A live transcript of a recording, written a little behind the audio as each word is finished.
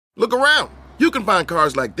Look around. You can find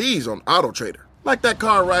cars like these on AutoTrader, like that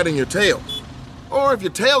car riding your tail. Or if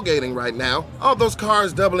you're tailgating right now, all those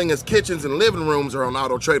cars doubling as kitchens and living rooms are on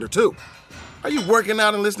AutoTrader too. Are you working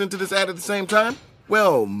out and listening to this ad at the same time?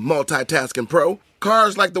 Well, multitasking pro,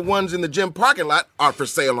 cars like the ones in the gym parking lot are for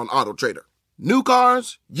sale on AutoTrader. New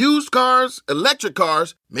cars, used cars, electric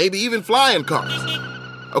cars, maybe even flying cars.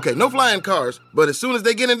 Okay, no flying cars, but as soon as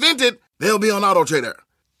they get invented, they'll be on AutoTrader.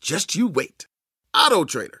 Just you wait.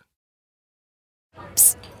 AutoTrader.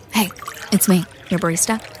 Psst. Hey, it's me, your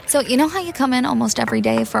barista. So you know how you come in almost every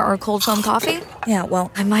day for our cold foam coffee? Yeah,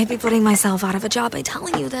 well, I might be putting myself out of a job by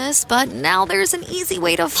telling you this, but now there's an easy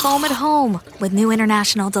way to foam at home with new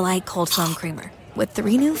International Delight Cold Foam Creamer. With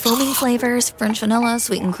 3 new foaming flavors, French vanilla,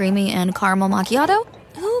 sweet and creamy, and caramel macchiato,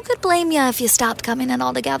 who could blame you if you stopped coming in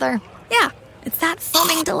altogether? Yeah, it's that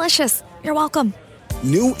foaming delicious. You're welcome.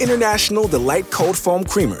 New International Delight Cold Foam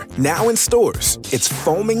Creamer, now in stores. It's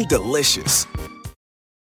foaming delicious.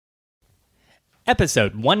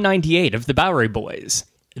 Episode 198 of The Bowery Boys.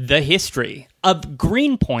 The history of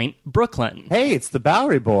Greenpoint, Brooklyn. Hey, it's the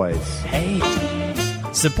Bowery Boys. Hey.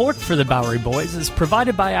 Support for The Bowery Boys is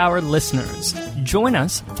provided by our listeners. Join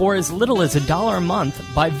us for as little as $1 a month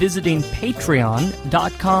by visiting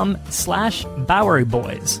patreon.com/Bowery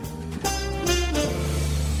Boys.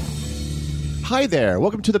 Hi there,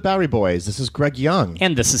 welcome to the Bowery Boys. This is Greg Young.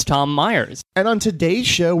 And this is Tom Myers. And on today's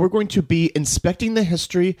show, we're going to be inspecting the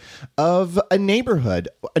history of a neighborhood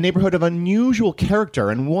of unusual character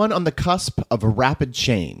and one on the cusp of rapid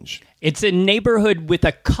change. It's a neighborhood with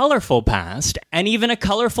a colorful past and even a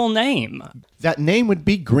colorful name. That name would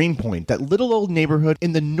be Greenpoint, that little old neighborhood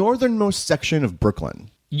in the northernmost section of Brooklyn.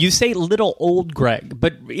 You say little old, Greg,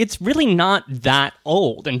 but it's really not that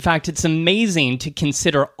old. In fact, it's amazing to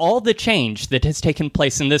consider all the change that has taken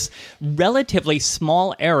place in this relatively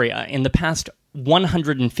small area in the past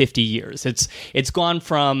 150 years. It's gone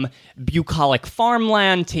from bucolic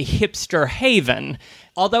farmland to hipster haven,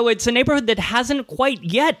 although it's a neighborhood that hasn't quite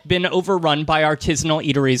yet been overrun by artisanal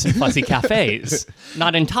eateries and fuzzy cafes.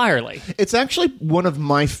 Not entirely. It's actually one of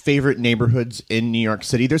my favorite neighborhoods in New York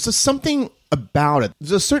City. There's just something about it.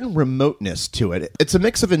 There's a certain remoteness to it. It's a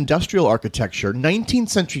mix of industrial architecture, 19th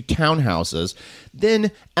century townhouses,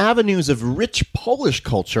 then avenues of rich Polish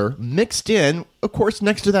culture mixed in, of course,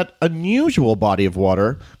 next to that unusual body of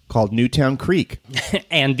water called Newtown Creek.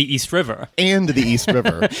 And the East River. And the East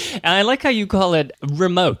River. And I like how you call it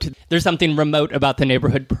remote. There's something remote about the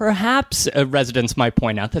neighborhood. Perhaps residents might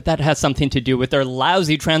point out that has something to do with their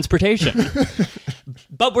lousy transportation.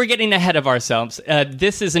 But we're getting ahead of ourselves.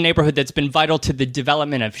 This is a neighborhood that's been vital to the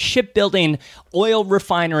development of shipbuilding, oil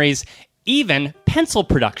refineries, even pencil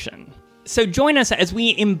production. So join us as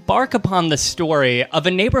we embark upon the story of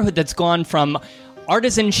a neighborhood that's gone from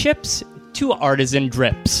artisan ships to artisan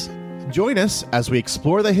drips. Join us as we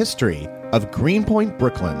explore the history of Greenpoint,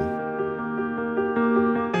 Brooklyn.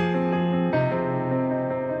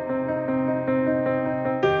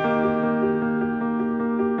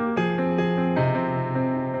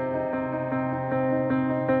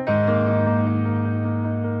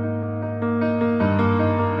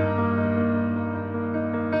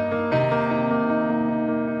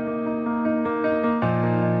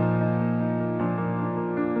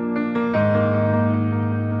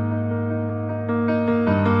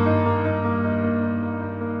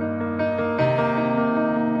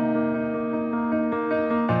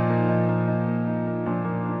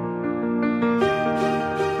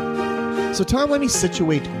 So, Tom, let me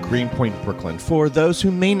situate Greenpoint, Brooklyn, for those who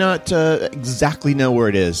may not exactly know where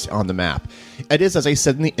it is on the map. It is, as I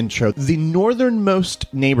said in the intro, the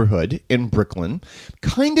northernmost neighborhood in Brooklyn.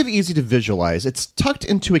 Kind of easy to visualize. It's tucked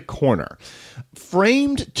into a corner,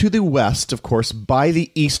 framed to the west, of course, by the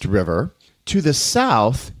East River, to the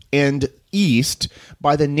south and east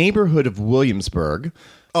by the neighborhood of Williamsburg.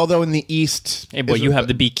 Although in the east... Hey, boy, you have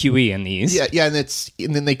the BQE in the east. Yeah,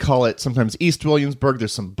 and then they call it sometimes East Williamsburg.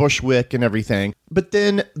 There's some Bushwick and everything. But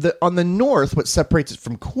then on the north, what separates it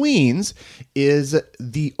from Queens is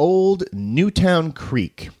the old Newtown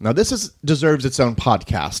Creek. Now, this deserves its own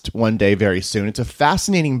podcast one day very soon. It's a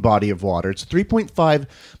fascinating body of water. It's a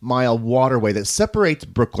 3.5-mile waterway that separates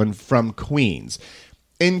Brooklyn from Queens.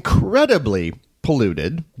 Incredibly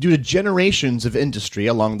polluted due to generations of industry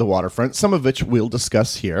along the waterfront, some of which we'll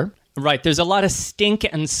discuss here. Right, there's a lot of stink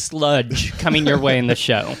and sludge coming your way in the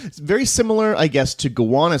show. It's very similar, I guess, to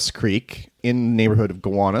Gowanus Creek in the neighborhood of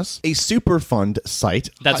Gowanus, a Superfund site.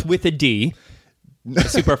 That's with a D.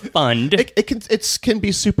 Super fund. It can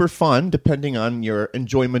be super fun depending on your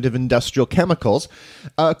enjoyment of industrial chemicals.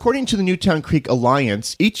 According to the Newtown Creek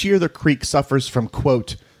Alliance, each year the creek suffers from,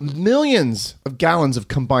 quote, millions of gallons of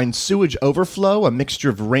combined sewage overflow, a mixture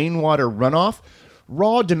of rainwater runoff,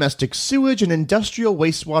 raw domestic sewage, and industrial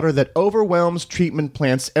wastewater that overwhelms treatment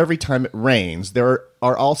plants every time it rains. There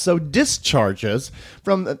are also discharges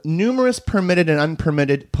from numerous permitted and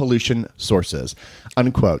unpermitted pollution sources,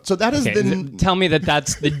 unquote. So that is tell me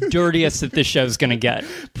that's the dirtiest that this show's going to get.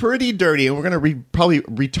 Pretty dirty, and we're going to probably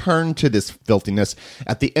return to this filthiness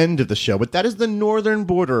at the end of the show, but that is the northern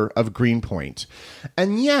border of Greenpoint.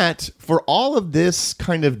 And yet, for all of this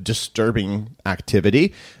kind of disturbing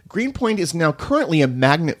activity, Greenpoint is now currently a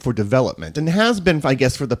magnet for development and has been, I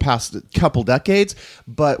guess, for the past couple decades,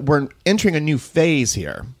 but we're entering a new phase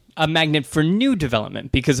here. A magnet for new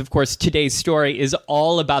development, because, of course, today's story is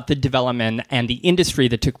all about the development and the industry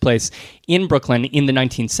that took place in Brooklyn in the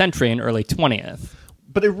 19th century and early 20th.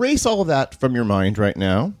 But erase all of that from your mind right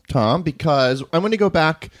now, Tom, because I'm going to go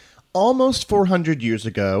back almost 400 years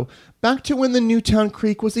ago, back to when the Newtown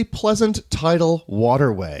Creek was a pleasant tidal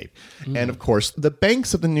waterway. And of course, the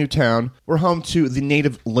banks of the Newtown were home to the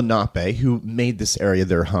native Lenape, who made this area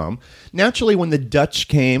their home. Naturally, when the Dutch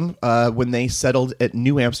came, when they settled at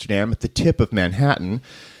New Amsterdam at the tip of Manhattan,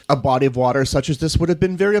 a body of water such as this would have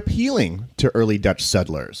been very appealing to early Dutch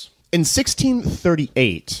settlers. In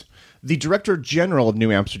 1638, the Director General of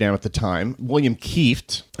New Amsterdam at the time, William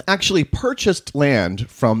Kieft, actually purchased land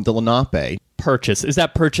from the Lenape. Purchase. Is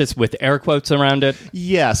that purchase with air quotes around it?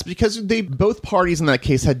 Yes, because both parties in that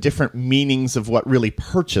case had different meanings of what really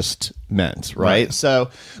purchased meant, right? So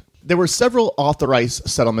there were several authorized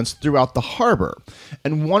settlements throughout the harbor,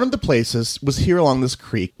 and one of the places was here along this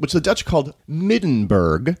creek, which the Dutch called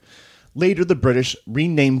Middenburg. Later, the British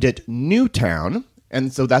renamed it Newtown,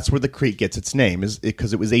 and so that's where the creek gets its name, is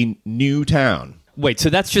because it was a new town. Wait, so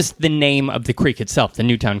that's just the name of the creek itself, the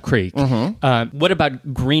Newtown Creek. What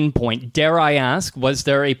about Greenpoint? Dare I ask, was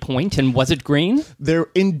there a point, and was it green? There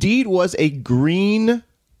indeed was a green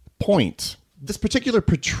point. This particular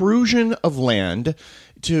protrusion of land,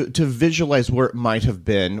 to visualize where it might have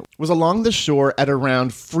been, was along the shore at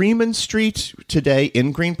around Freeman Street today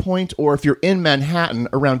in Greenpoint, or if you're in Manhattan,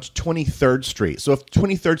 around 23rd Street. So if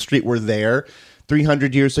 23rd Street were there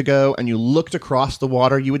 300 years ago and you looked across the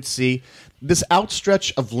water, you would see this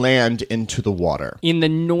outstretch of land into the water. In the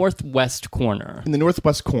northwest corner. In the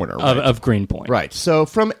northwest corner, right. Of Greenpoint. Right. So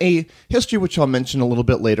from a history, which I'll mention a little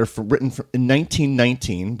bit later, written in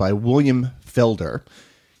 1919 by William Felder,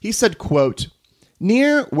 he said, quote,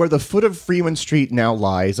 "Near where the foot of Freeman Street now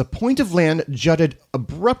lies, a point of land jutted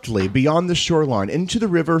abruptly beyond the shoreline into the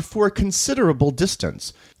river for a considerable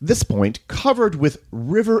distance. This point, covered with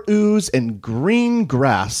river ooze and green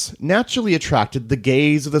grass, naturally attracted the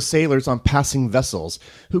gaze of the sailors on passing vessels,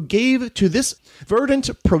 who gave to this verdant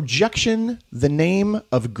projection the name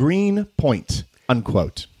of Green Point."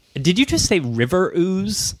 Unquote. Did you just say river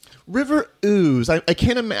ooze? River ooze. I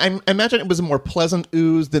can't I imagine it was a more pleasant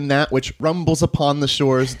ooze than that which rumbles upon the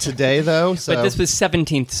shores today, though. So. But this was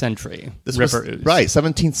 17th century river ooze. Right,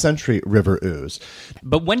 17th century river ooze.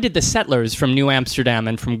 But when did the settlers from New Amsterdam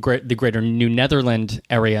and from the greater New Netherland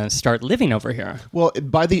area start living over here? Well,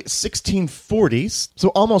 by the 1640s, so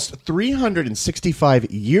almost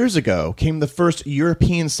 365 years ago, came the first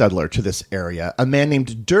European settler to this area, a man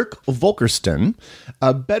named Dirk Volkersten,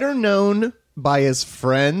 better known by his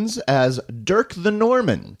friends as Dirk the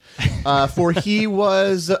Norman, for he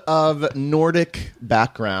was of Nordic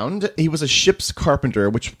background. He was a ship's carpenter,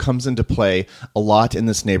 which comes into play a lot in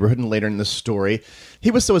this neighborhood and later in this story.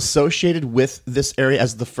 He was so associated with this area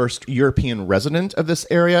as the first European resident of this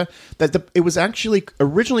area that it was actually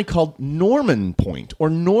originally called Norman Point or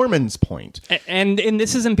Norman's Point. And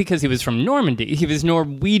this isn't because he was from Normandy. He was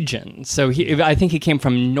Norwegian. So I think he came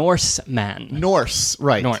from Norseman. Norse,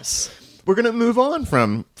 right. Norse. We're going to move on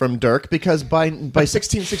from Dirk because by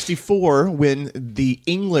 1664, when the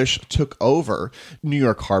English took over New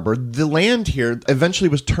York Harbor, the land here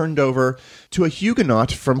eventually was turned over to a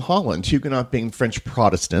Huguenot from Holland, Huguenot being French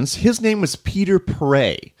Protestants. His name was Peter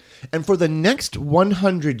Perret. And for the next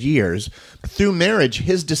 100 years, through marriage,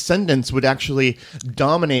 his descendants would actually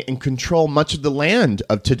dominate and control much of the land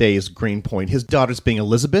of today's Greenpoint. His daughters being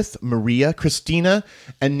Elizabeth, Maria, Christina,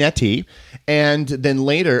 and Nettie. And then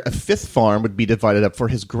later, a fifth farm would be divided up for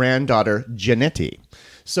his granddaughter, Janetti.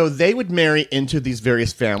 So they would marry into these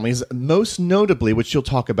various families, most notably, which you'll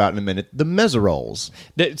talk about in a minute, the Meseroles.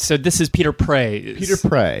 So this is Peter Prey's. Peter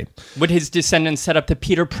Prey. Would his descendants set up the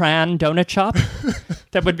Peter Pan donut shop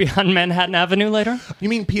that would be on Manhattan Avenue later? You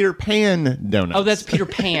mean Peter Pan donuts? Oh, that's Peter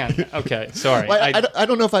Pan. Okay, sorry. Well, I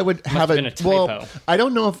don't know if I would have been a typo. Well, I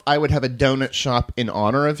don't know if I would have a donut shop in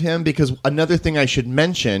honor of him, because another thing I should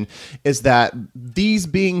mention is that these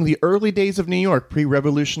being the early days of New York,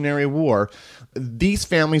 pre-Revolutionary War, these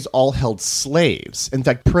families all held slaves. In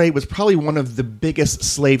fact, Prey was probably one of the biggest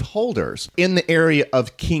slave holders in the area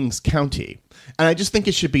of Kings County. And I just think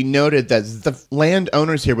it should be noted that the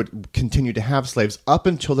landowners here would continue to have slaves up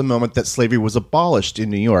until the moment that slavery was abolished in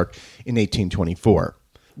New York in 1824.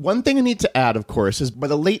 One thing I need to add, of course, is by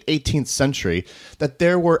the late 18th century that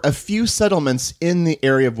there were a few settlements in the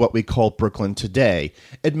area of what we call Brooklyn today.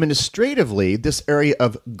 Administratively, this area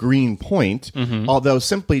of Greenpoint, although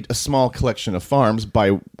simply a small collection of farms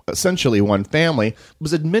by essentially one family,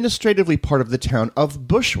 was administratively part of the town of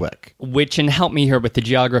Bushwick. Which, and help me here with the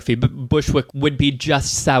geography, but Bushwick would be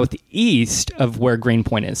just southeast of where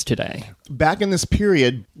Greenpoint is today. Back in this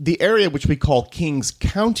period, the area which we call Kings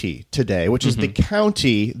County today, which is the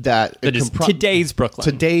county that is today's Brooklyn.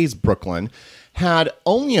 Today's Brooklyn, had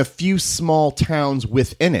only a few small towns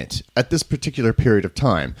within it at this particular period of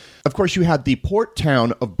time. Of course, you had the port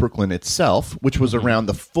town of Brooklyn itself, which was around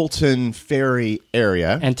the Fulton Ferry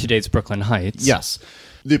area. And today's Brooklyn Heights. Yes.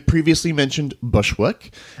 The previously mentioned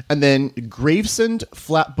Bushwick, and then Gravesend,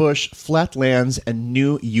 Flatbush, Flatlands, and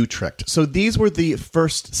New Utrecht. So these were the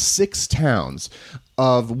first 6 towns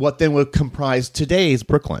of what then would comprise today's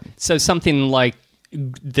Brooklyn. So something like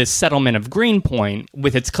the settlement of Greenpoint,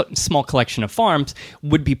 with its small collection of farms,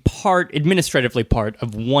 would be administratively part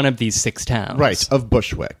of one of these 6 towns. Right, of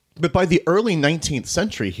Bushwick. But by the early 19th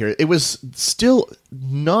century here, it was still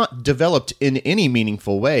not developed in any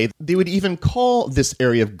meaningful way. They would even call this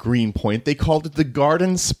area of Greenpoint, they called it the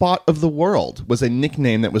Garden Spot of the World, was a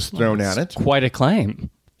nickname that was thrown at it. Quite a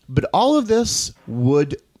claim. But all of this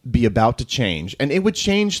would be about to change, and it would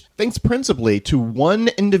change thanks principally to one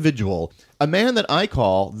individual, a man that I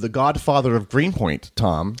call the godfather of Greenpoint,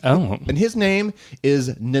 Tom. Oh. And his name is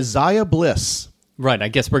Neziah Bliss. Right, I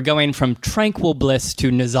guess we're going from tranquil bliss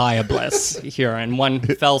to Neziah bliss here in one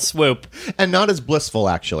fell swoop. And not as blissful,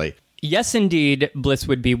 actually. Yes, indeed, Bliss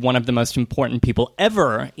would be one of the most important people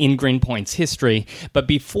ever in Greenpoint's history. But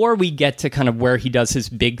before we get to kind of where he does his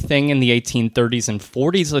big thing in the 1830s and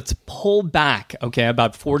 40s, let's pull back,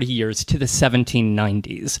 about 40 years to the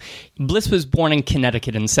 1790s. Bliss was born in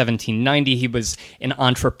Connecticut in 1790. He was an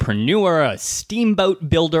entrepreneur, a steamboat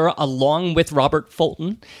builder, along with Robert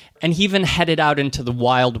Fulton. And he even headed out into the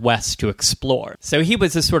Wild West to explore. So he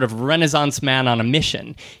was a sort of Renaissance man on a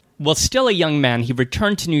mission. Well, still a young man, he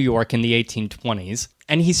returned to New York in the 1820s,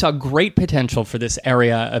 and he saw great potential for this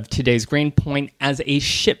area of today's Greenpoint as a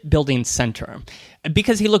shipbuilding center,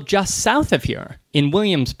 because he looked just south of here in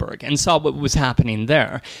Williamsburg and saw what was happening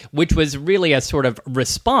there, which was really a sort of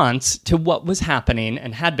response to what was happening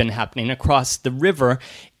and had been happening across the river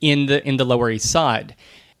in the Lower East Side.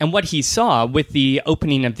 And what he saw with the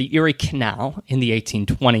opening of the Erie Canal in the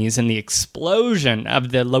 1820s and the explosion of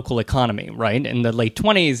the local economy, right, in the late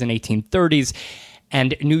 20s and 1830s,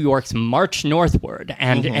 and New York's march northward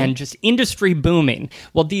and just industry booming.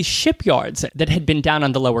 Well, these shipyards that had been down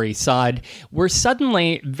on the Lower East Side were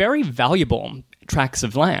suddenly very valuable tracts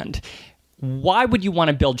of land. Why would you want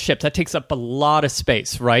to build ships? That takes up a lot of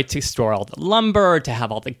space, right, to store all the lumber, to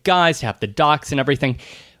have all the guys, to have the docks and everything.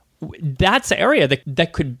 That's an area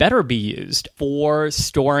that could better be used for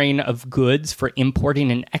storing of goods, for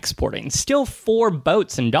importing and exporting. Still for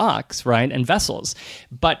boats and docks, right, and vessels,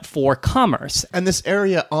 but for commerce. And this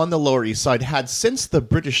area on the Lower East Side had, since the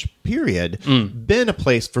British period, been a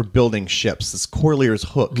place for building ships, this Corlear's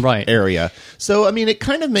Hook area. So, I mean, it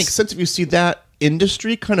kind of makes sense if you see that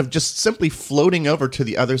industry kind of just simply floating over to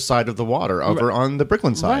the other side of the water, over on the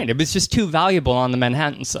Brooklyn side. Right. It was just too valuable on the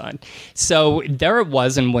Manhattan side. So there it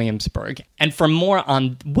was in Williamsburg. And for more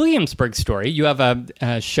on Williamsburg's story, you have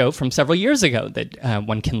a show from several years ago that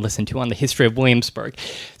one can listen to on the history of Williamsburg.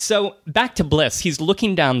 So back to Bliss. He's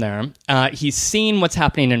looking down there. He's seeing what's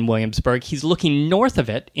happening in Williamsburg. He's looking north of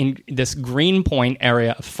it in this Greenpoint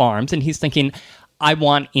area of farms, and he's thinking, I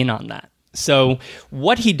want in on that. So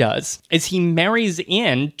what he does is he marries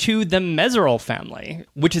in to the Meserole family,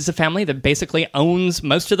 which is a family that basically owns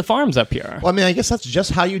most of the farms up here. Well, I mean, I guess that's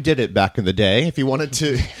just how you did it back in the day. If you wanted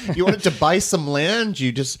to buy some land,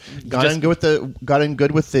 you just got in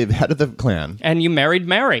good with the head of the clan, and you married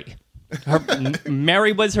Mary.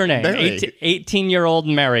 Mary was her name. 18-year-old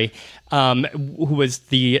Mary. who was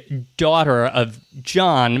the daughter of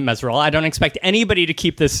John Meserole. I don't expect anybody to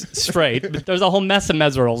keep this straight, but there's a whole mess of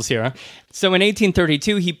Meseroles here. So in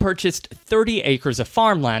 1832, he purchased 30 acres of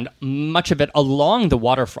farmland, much of it along the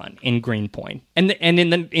waterfront in Greenpoint. And in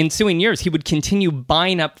the ensuing years, he would continue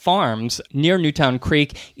buying up farms near Newtown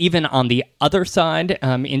Creek, even on the other side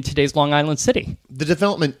in today's Long Island City. The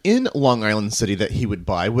development in Long Island City that he would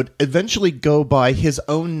buy would eventually go by his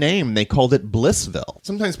own name. They called it Blissville.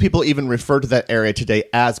 Sometimes people even refer to that area today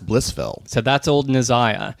as Blissville. So that's old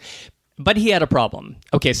Neziah. But he had a problem.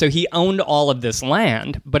 Okay, so he owned all of this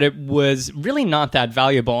land, but it was really not that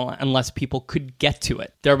valuable unless people could get to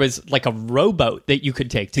it. There was like a rowboat that you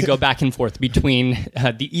could take to go back and forth between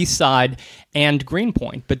the east side and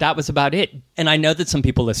Greenpoint, but that was about it. And I know that some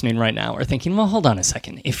people listening right now are thinking, well, hold on a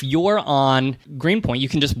second. If you're on Greenpoint, you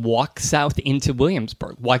can just walk south into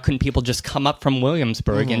Williamsburg. Why couldn't people just come up from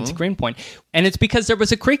Williamsburg into Greenpoint? And it's because there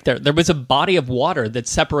was a creek there. There was a body of water that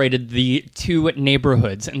separated the two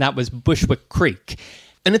neighborhoods, and that was Bushwick Creek.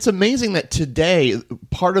 And it's amazing that today,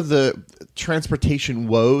 part of the transportation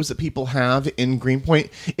woes that people have in Greenpoint,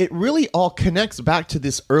 it really all connects back to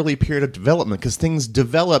this early period of development because things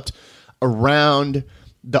developed around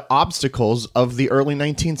the obstacles of the early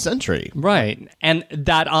 19th century. Right. And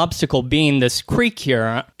that obstacle being this creek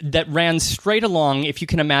here that ran straight along, if you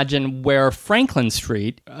can imagine, where Franklin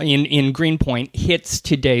Street in Greenpoint hits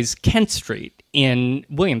today's Kent Street in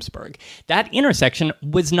Williamsburg. That intersection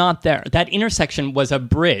was not there. That intersection was a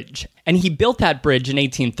bridge. And he built that bridge in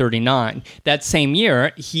 1839. That same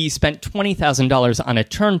year, he spent $20,000 on a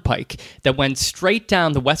turnpike that went straight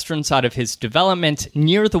down the western side of his development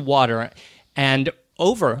near the water and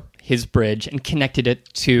over his bridge and connected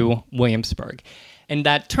it to Williamsburg. And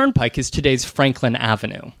that turnpike is today's Franklin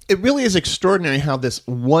Avenue. It really is extraordinary how this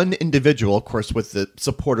one individual, of course, with the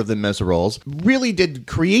support of the Meseroles, really did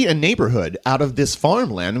create a neighborhood out of this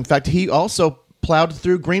farmland. In fact, he also plowed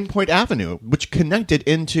through Greenpoint Avenue, which connected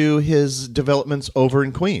into his developments over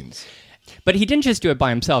in Queens. But he didn't just do it by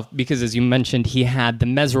himself because, as you mentioned, he had the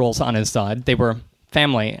Meseroles on his side. They were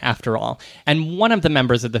family, after all. And one of the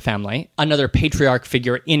members of the family, another patriarch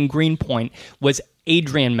figure in Greenpoint, was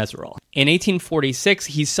Adrian Meserole. In 1846,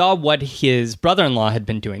 he saw what his brother-in-law had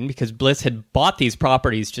been doing because Bliss had bought these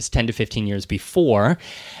properties just 10 to 15 years before.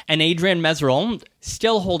 And Adrian Meserole,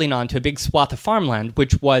 still holding on to a big swath of farmland,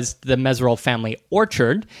 which was the Meserole family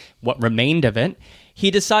orchard, what remained of it,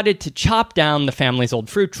 he decided to chop down the family's old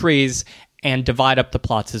fruit trees and divide up the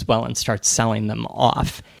plots as well and start selling them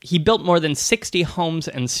off. He built more than 60 homes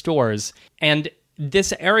and stores, and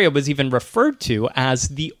this area was even referred to as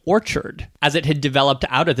the orchard, as it had developed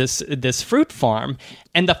out of this fruit farm.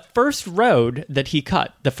 And the first road that he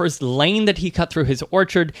cut, the first lane that he cut through his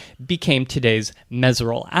orchard, became today's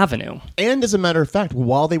Meserole Avenue. And as a matter of fact,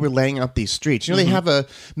 while they were laying out these streets, they have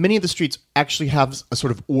many of the streets actually have a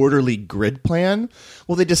sort of orderly grid plan.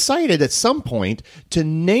 Well, they decided at some point to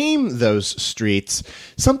name those streets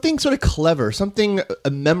something sort of clever, something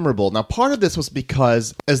memorable. Now, part of this was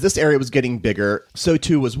because as this area was getting bigger, so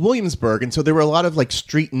too was Williamsburg. And so there were a lot of like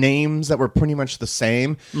street names that were pretty much the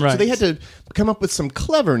same. Right. So they had to come up with some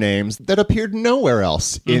clever names that appeared nowhere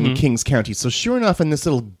else in Kings County. So sure enough, in this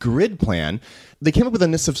little grid plan, they came up with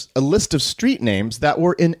a list of street names that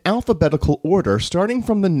were in alphabetical order, starting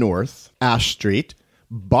from the north: Ash Street,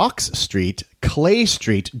 Box Street, Clay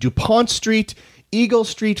Street, DuPont Street, Eagle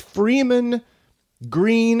Street, Freeman,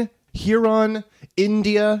 Green, Huron,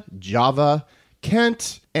 India, Java,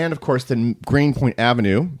 Kent, and of course then Greenpoint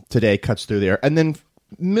Avenue today cuts through there, and then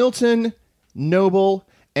Milton, Noble,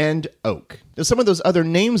 and Oak. Now, some of those other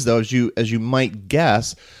names, though, as you might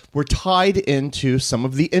guess, were tied into some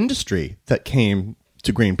of the industry that came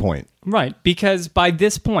to Greenpoint. Right, because by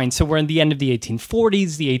this point, so we're in the end of the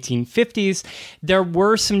 1840s, the 1850s, there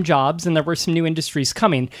were some jobs and there were some new industries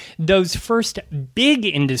coming. Those first big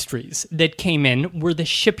industries that came in were the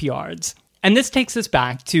shipyards. And this takes us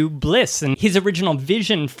back to Bliss and his original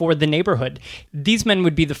vision for the neighborhood. These men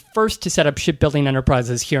would be the first to set up shipbuilding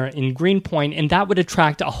enterprises here in Greenpoint, and that would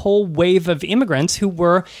attract a whole wave of immigrants who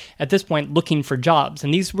were, at this point, looking for jobs.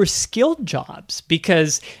 And these were skilled jobs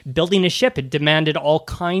because building a ship, it demanded all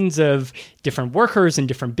kinds of different workers and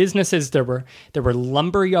different businesses. There were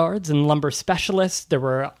lumber yards and lumber specialists. There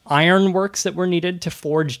were iron works that were needed to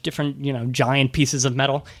forge different, giant pieces of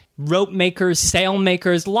metal. Rope makers, sail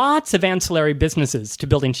makers, lots of ancillary businesses to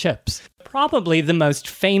building ships. Probably the most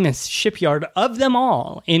famous shipyard of them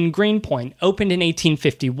all in Greenpoint opened in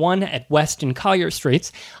 1851 at West and Collier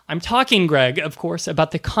Streets. I'm talking, Greg, of course,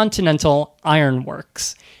 about the Continental Iron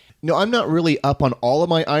Works. No, I'm not really up on all of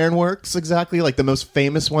my ironworks exactly, like the most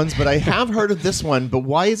famous ones, but I have heard of this one. But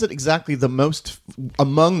why is it exactly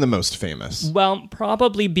among the most famous? Well,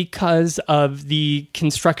 probably because of the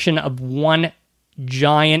construction of one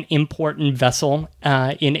giant important vessel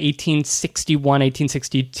in 1861,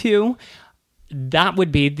 1862. That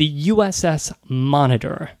would be the USS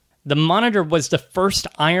Monitor. The Monitor was the first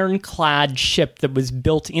ironclad ship that was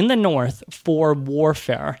built in the North for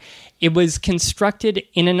warfare. It was constructed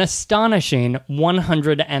in an astonishing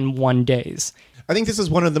 101 days. I think this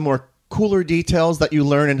is one of the more cooler details that you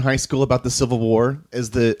learn in high school about the Civil War is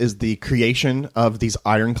the creation of these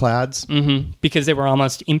ironclads. Mm-hmm. Because they were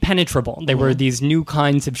almost impenetrable. They were these new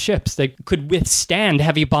kinds of ships that could withstand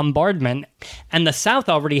heavy bombardment. And the South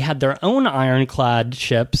already had their own ironclad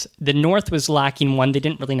ships. The North was lacking one. They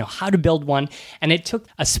didn't really know how to build one. And it took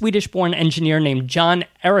a Swedish-born engineer named John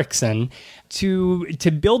Ericsson to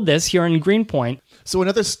build this here in Greenpoint. So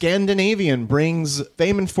another Scandinavian brings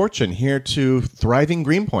fame and fortune here to thriving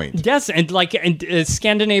Greenpoint. Yes, and like a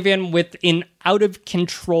Scandinavian with an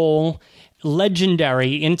out-of-control,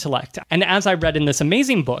 legendary intellect. And as I read in this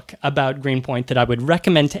amazing book about Greenpoint that I would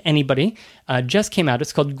recommend to anybody, just came out.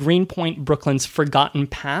 It's called Greenpoint, Brooklyn's Forgotten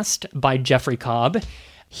Past by Jeffrey Cobb.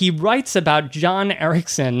 He writes about John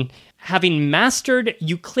Ericsson having mastered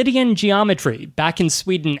Euclidean geometry back in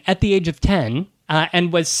Sweden at the age of 10,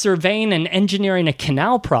 and was surveying and engineering a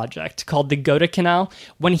canal project called the Gotha Canal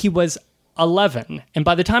when he was 11. And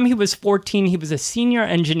by the time he was 14, he was a senior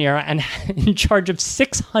engineer and in charge of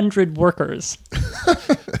 600 workers.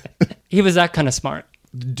 He was that kind of smart.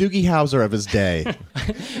 Doogie Howser of his day.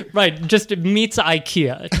 Right, just meets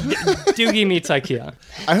IKEA. Doogie meets IKEA.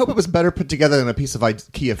 I hope it was better put together than a piece of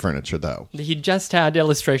IKEA furniture, though. He just had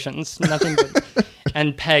illustrations, nothing but...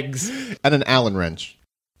 and pegs. And an Allen wrench.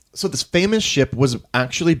 So this famous ship was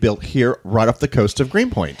actually built here right off the coast of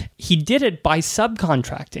Greenpoint. He did it by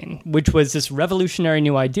subcontracting, which was this revolutionary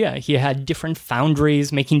new idea. He had different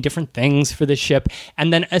foundries making different things for the ship,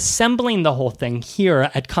 and then assembling the whole thing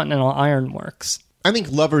here at Continental Iron Works. I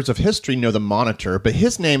think lovers of history know the Monitor, but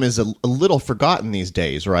his name is a little forgotten these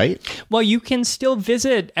days, right? Well, you can still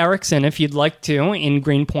visit Ericsson if you'd like to in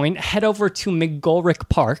Greenpoint. Head over to McGolrick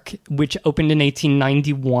Park, which opened in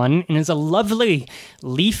 1891 and is a lovely,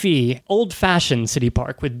 leafy, old-fashioned city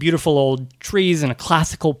park with beautiful old trees and a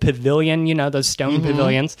classical pavilion, you know, those stone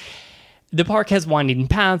pavilions. The park has winding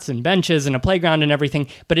paths and benches and a playground and everything,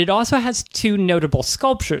 but it also has two notable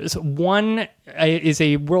sculptures. One is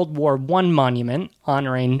a World War I monument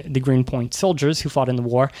honoring the Greenpoint soldiers who fought in the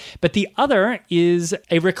war, but the other is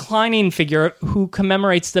a reclining figure who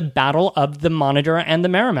commemorates the Battle of the Monitor and the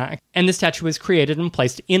Merrimack. And the statue was created and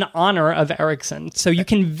placed in honor of Ericsson. So you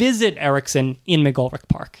can visit Ericsson in McGolrick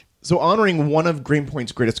Park. So honoring one of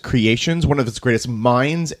Greenpoint's greatest creations, one of its greatest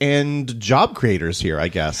minds and job creators here, I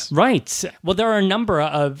guess. Right. Well, there are a number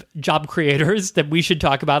of job creators that we should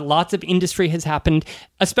talk about. Lots of industry has happened,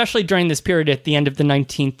 especially during this period at the end of the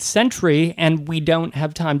 19th century, and we don't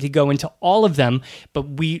have time to go into all of them,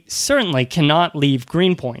 but we certainly cannot leave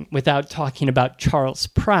Greenpoint without talking about Charles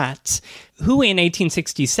Pratt, who in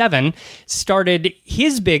 1867 started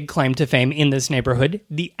his big claim to fame in this neighborhood,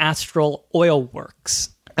 the Astral Oil Works.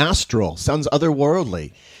 Astral sounds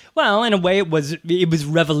otherworldly. Well, in a way, it was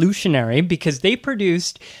revolutionary because they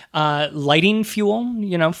produced lighting fuel,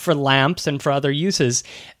 you know, for lamps and for other uses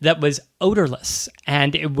that was odorless,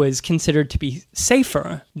 and it was considered to be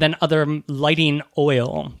safer than other lighting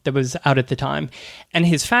oil that was out at the time. And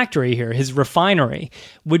his factory here, his refinery,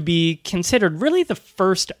 would be considered really the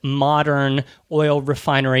first modern oil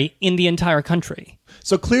refinery in the entire country.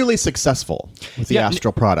 So clearly successful with the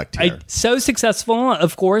Astral product here. So successful,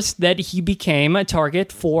 of course, that he became a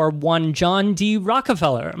target for one John D.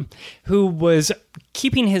 Rockefeller, who was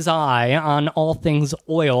keeping his eye on all things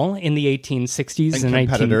oil in the 1860s and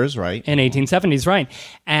competitors, right? And 1870s, right.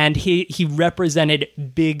 And he represented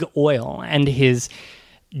big oil, and his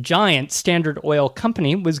giant Standard Oil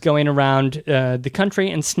company was going around the country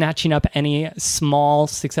and snatching up any small,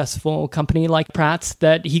 successful company like Pratt's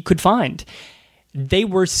that he could find. They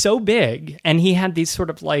were so big, and he had these sort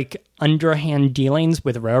of like underhand dealings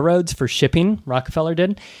with railroads for shipping, Rockefeller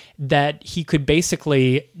did, that he could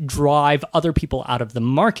basically drive other people out of the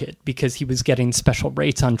market because he was getting special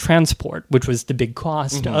rates on transport, which was the big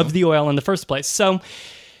cost of the oil in the first place. So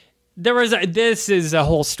this is a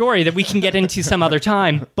whole story that we can get into some other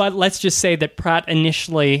time, but let's just say that Pratt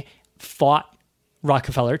initially fought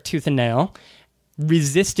Rockefeller tooth and nail,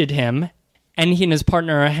 resisted him, and he and his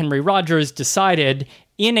partner, Henry Rogers, decided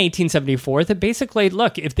in 1874 that basically,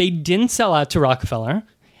 look, if they didn't sell out to Rockefeller,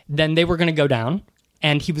 then they were going to go down.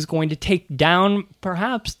 and he was going to take down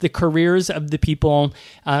perhaps the careers of the people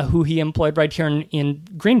who he employed right here in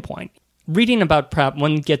Greenpoint. Reading about Pratt,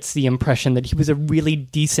 one gets the impression that he was a really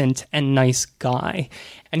decent and nice guy,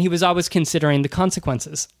 and he was always considering the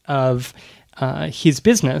consequences of his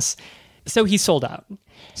business, so he sold out.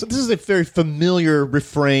 So this is a very familiar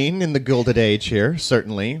refrain in the Gilded Age here,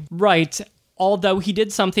 certainly. Right, although he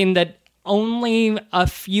did something that only a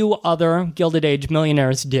few other Gilded Age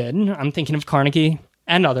millionaires did. I'm thinking of Carnegie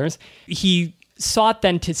and others. He sought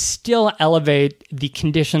then to still elevate the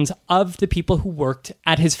conditions of the people who worked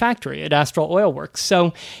at his factory, at Astral Oil Works.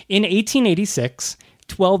 So in 1886,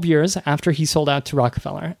 12 years after he sold out to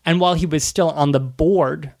Rockefeller, and while he was still on the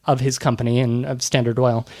board of his company and of Standard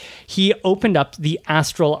Oil, he opened up the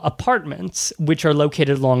Astral Apartments, which are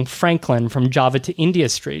located along Franklin from Java to India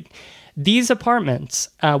Street. These apartments,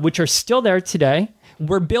 which are still there today,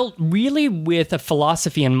 were built really with a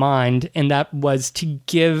philosophy in mind, and that was to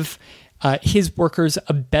give his workers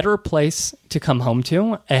a better place to come home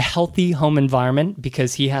to, a healthy home environment,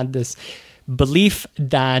 because he had this belief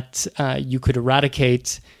that you could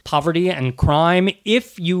eradicate poverty and crime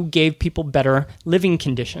if you gave people better living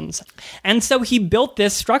conditions. And so he built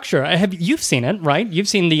this structure. You've seen it, right? You've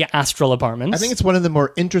seen the Astral Apartments. I think it's one of the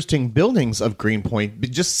more interesting buildings of Greenpoint,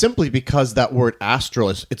 just simply because that word astral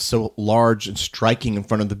it's so large and striking in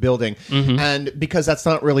front of the building. Mm-hmm. And because that's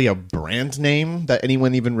not really a brand name that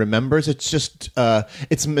anyone even remembers, it's just,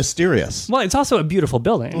 it's mysterious. Well, it's also a beautiful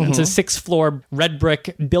building. Mm-hmm. It's a 6th-floor red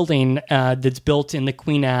brick building that's built in the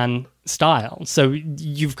Queen Anne style. So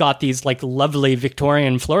you've got these like lovely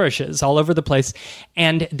Victorian flourishes all over the place,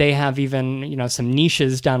 and they have even, some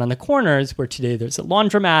niches down on the corners where today there's a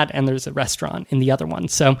laundromat and there's a restaurant in the other one.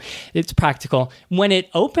 So it's practical. When it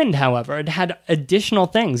opened, however, it had additional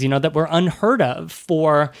things, that were unheard of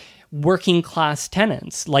for working class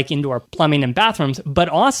tenants, like indoor plumbing and bathrooms, but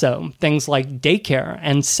also things like daycare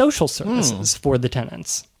and social services for the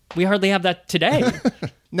tenants. We hardly have that today.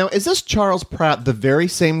 Now, is this Charles Pratt the very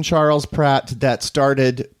same Charles Pratt that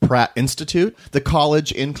started Pratt Institute, the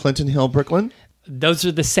college in Clinton Hill, Brooklyn? Those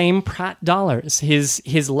are the same Pratt dollars.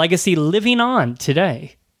 His legacy living on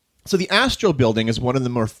today. So the Astral Building is one of the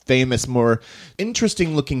more famous, more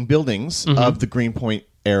interesting-looking buildings of the Greenpoint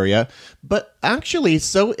area, but actually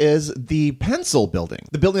so is the pencil building,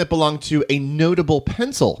 the building that belonged to a notable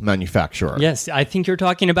pencil manufacturer. Yes, I think you're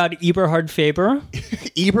talking about Eberhard Faber.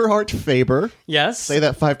 Eberhard Faber. Yes. Say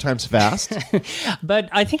that 5 times fast. But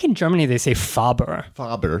I think in Germany they say Faber.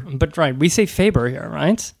 Faber. But right, we say Faber here,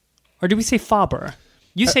 right? Or do we say Faber?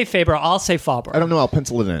 You say Faber, I'll say Faber. I don't know, I'll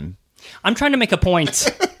pencil it in. I'm trying to make a point.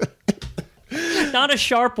 Not a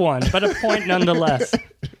sharp one, but a point nonetheless.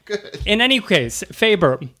 Good. In any case,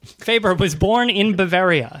 Faber was born in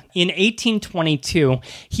Bavaria in 1822.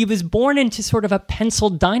 He was born into sort of a pencil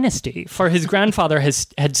dynasty, for his grandfather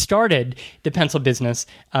had started the pencil business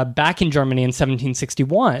back in Germany in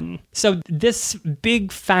 1761. So this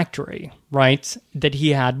big factory, right, that he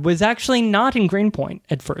had was actually not in Greenpoint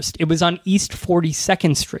at first. It was on East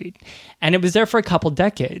 42nd Street, and it was there for a couple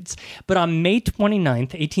decades. But on May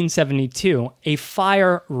 29th, 1872, a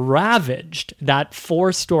fire ravaged that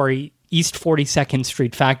 4-story East 42nd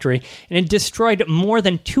Street factory, and it destroyed more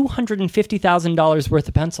than $250,000 worth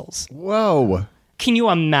of pencils. Whoa. Can you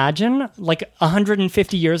imagine, like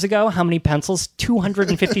 150 years ago, how many pencils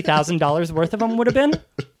 $250,000 worth of them would have been?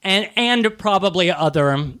 And probably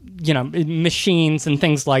other, machines and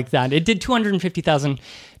things like that. It did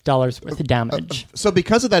 $250,000 worth of damage. So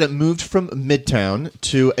because of that, it moved from Midtown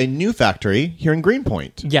to a new factory here in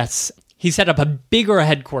Greenpoint. Yes. He set up a bigger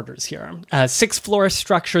headquarters here, a 6-floor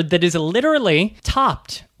structure that is literally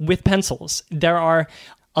topped with pencils. There are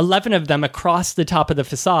 11 of them across the top of the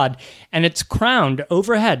facade, and it's crowned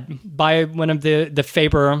overhead by one of the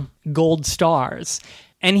Faber gold stars.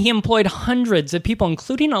 And he employed hundreds of people,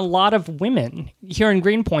 including a lot of women here in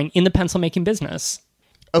Greenpoint in the pencil-making business.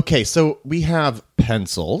 Okay, so we have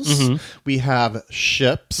pencils, we have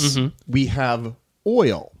ships, we have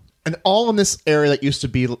oil. And all in this area that used to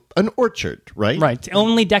be an orchard, right? Right,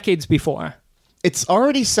 only decades before. It's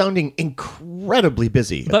already sounding incredibly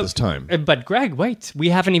busy at this time. But Greg, wait, we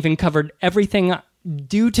haven't even covered everything.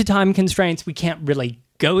 Due to time constraints, we can't really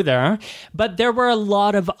go there. But there were a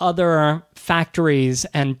lot of other factories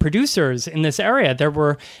and producers in this area. There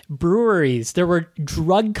were breweries, there were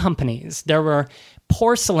drug companies, there were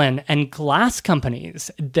porcelain and glass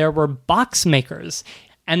companies, there were box makers.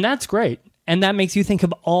 And that's great. And that makes you think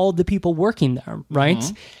of all the people working there, right?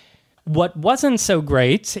 Mm-hmm. What wasn't so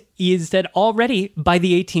great is that already by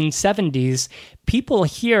the 1870s, people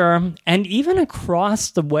here and even across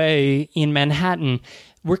the way in Manhattan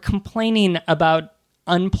were complaining about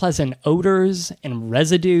unpleasant odors and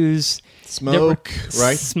residues. Smoke,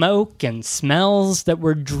 right? Smoke and smells that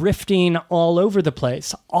were drifting all over the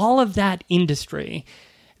place. All of that industry,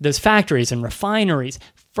 those factories and refineries,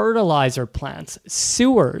 fertilizer plants,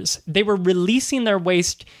 sewers, they were releasing their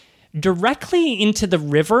waste directly into the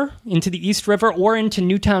river, into the East River, or into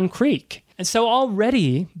Newtown Creek. And so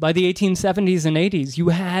already by the 1870s and 80s, you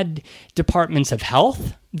had departments of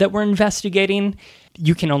health that were investigating.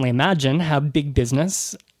 You can only imagine how big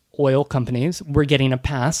business, oil companies, were getting a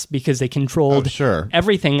pass because they controlled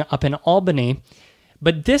everything up in Albany.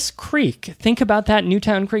 But this creek, think about that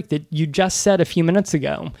Newtown Creek that you just said a few minutes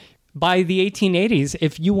ago. By the 1880s,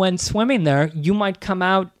 if you went swimming there, you might come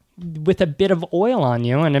out with a bit of oil on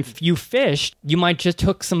you, and if you fished, you might just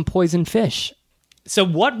hook some poisoned fish. So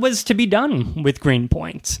what was to be done with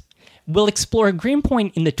Greenpoint? We'll explore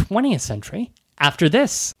Greenpoint in the 20th century after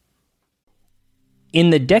this.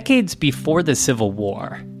 In the decades before the Civil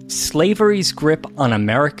War, slavery's grip on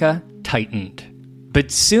America tightened.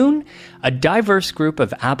 But soon, a diverse group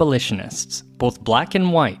of abolitionists, both black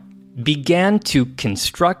and white, began to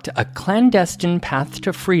construct a clandestine path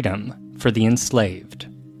to freedom for the enslaved.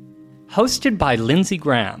 Hosted by Lindsey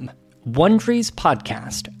Graham, Wondery's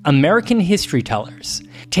podcast, American History Tellers,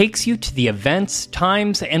 takes you to the events,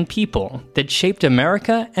 times, and people that shaped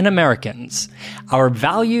America and Americans, our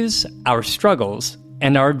values, our struggles,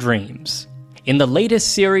 and our dreams. In the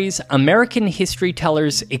latest series, American History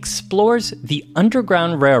Tellers explores the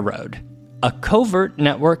Underground Railroad, a covert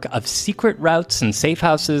network of secret routes and safe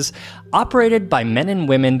houses operated by men and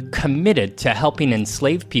women committed to helping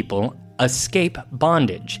enslaved people escape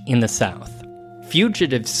bondage in the South.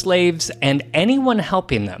 Fugitive slaves and anyone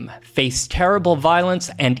helping them face terrible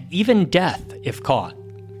violence and even death if caught.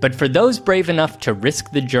 But for those brave enough to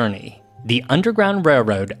risk the journey, the Underground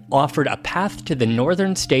Railroad offered a path to the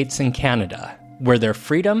northern states and Canada, where their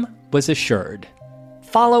freedom was assured.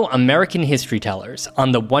 Follow American History Tellers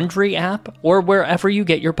on the Wondery app or wherever you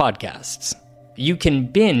get your podcasts. You can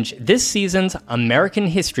binge this season's American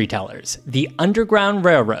History Tellers, The Underground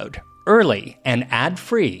Railroad, early and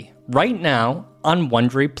ad-free right now on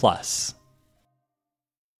Wondery Plus.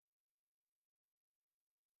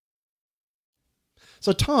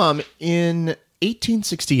 So, Tom, in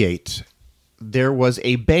 1868, there was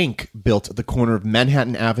a bank built at the corner of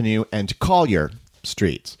Manhattan Avenue and Collier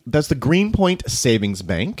Streets. That's the Greenpoint Savings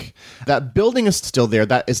Bank. That building is still there.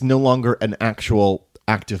 That is no longer an actual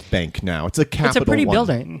active bank now. It's a Capital One. It's a pretty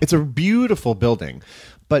building. It's a beautiful building.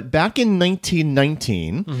 But back in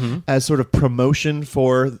 1919, as sort of promotion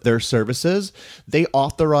for their services, they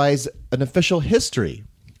authorized an official history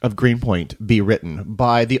of Greenpoint be written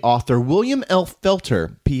by the author William L.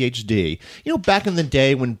 Felter, Ph.D. You know, back in the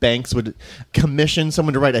day when banks would commission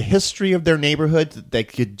someone to write a history of their neighborhood that they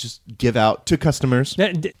could just give out to customers.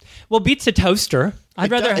 Well, beats a toaster.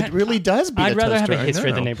 It really does beat a toaster. I'd rather have a history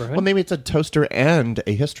of the neighborhood. Well, maybe it's a toaster and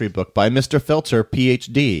a history book by Mr. Felter,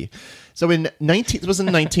 Ph.D. So it was in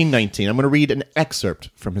 1919. I'm going to read an excerpt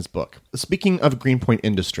from his book. Speaking of Greenpoint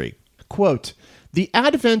industry, quote, "The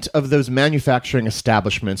advent of those manufacturing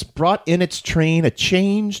establishments brought in its train a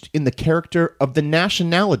change in the character of the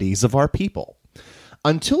nationalities of our people.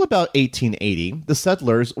 Until about 1880, the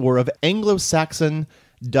settlers were of Anglo-Saxon,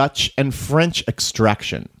 Dutch, and French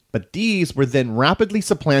extraction. But these were then rapidly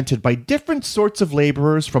supplanted by different sorts of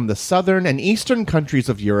laborers from the southern and eastern countries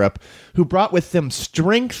of Europe who brought with them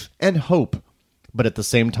strength and hope, but at the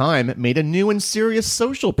same time made a new and serious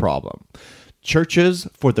social problem. Churches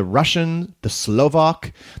for the Russian, the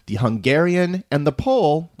Slovak, the Hungarian, and the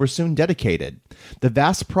Pole were soon dedicated. The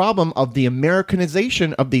vast problem of the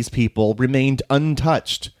Americanization of these people remained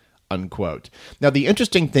untouched." Unquote. Now, the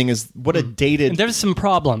interesting thing is what a dated... There's some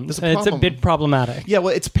problems. It's a bit problematic. Yeah,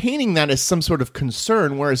 well, it's painting that as some sort of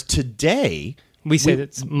concern, whereas today... We say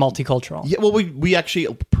it's multicultural. Yeah, well, we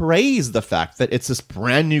actually praise the fact that it's this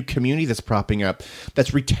brand new community that's propping up,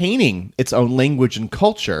 that's retaining its own language and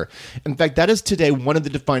culture. In fact, that is today one of the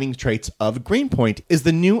defining traits of Greenpoint is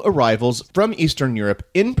the new arrivals from Eastern Europe,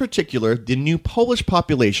 in particular, the new Polish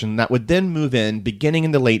population that would then move in beginning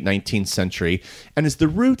in the late 19th century, and is the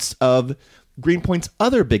roots of Greenpoint's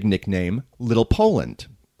other big nickname, Little Poland.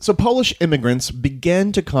 So Polish immigrants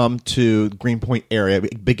began to come to Greenpoint area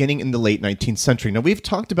beginning in the late 19th century. Now, we've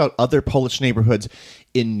talked about other Polish neighborhoods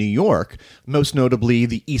in New York, most notably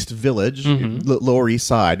the East Village, Lower East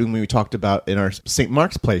Side, when we talked about in our St.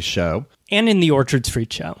 Mark's Place show. And in the Orchard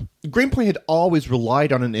Street show. Greenpoint had always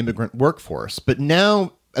relied on an immigrant workforce, but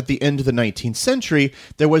now at the end of the 19th century,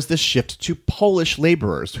 there was this shift to Polish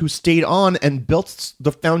laborers who stayed on and built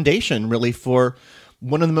the foundation really for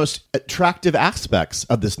one of the most attractive aspects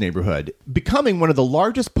of this neighborhood, becoming one of the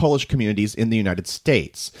largest Polish communities in the United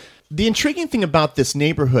States. The intriguing thing about this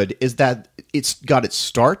neighborhood is that it's got its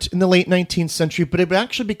start in the late 19th century, but it would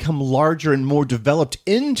actually become larger and more developed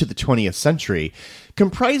into the 20th century,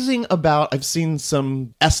 comprising about, I've seen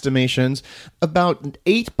some estimations, about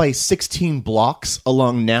 8 by 16 blocks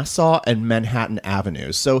along Nassau and Manhattan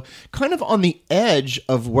Avenues. So kind of on the edge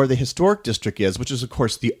of where the historic district is, which is, of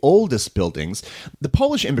course, the oldest buildings. The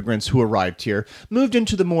Polish immigrants who arrived here moved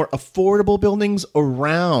into the more affordable buildings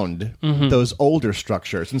around those older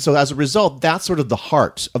structures. And so as a result, that's sort of the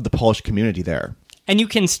heart of the Polish community there. And you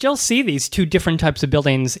can still see these two different types of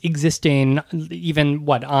buildings existing even,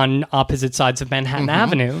 on opposite sides of Manhattan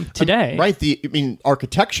Avenue today. Right.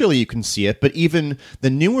 Architecturally you can see it, but even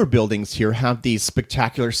the newer buildings here have these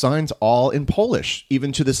spectacular signs all in Polish,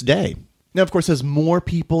 even to this day. Now, of course, as more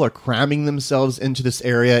people are cramming themselves into this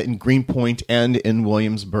area in Greenpoint and in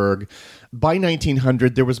Williamsburg, by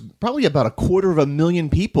 1900, there was probably about 250,000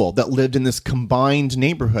 people that lived in this combined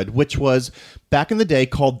neighborhood, which was, back in the day,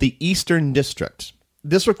 called the Eastern District.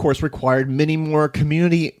 This, of course, required many more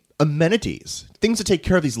community amenities, things to take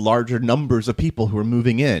care of these larger numbers of people who were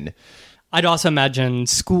moving in. I'd also imagine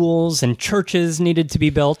schools and churches needed to be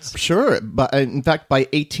built. Sure. But in fact, by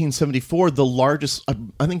 1874, the largest,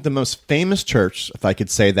 I think the most famous church, if I could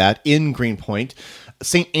say that, in Greenpoint,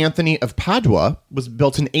 St. Anthony of Padua, was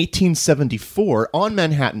built in 1874 on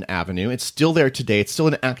Manhattan Avenue. It's still there today. It's still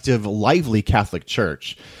an active, lively Catholic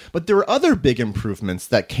church. But there are other big improvements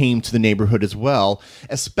that came to the neighborhood as well,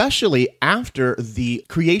 especially after the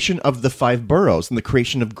creation of the 5 boroughs and the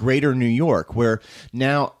creation of Greater New York, where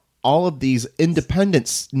now all of these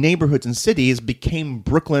independent neighborhoods and cities became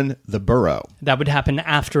Brooklyn, the borough. That would happen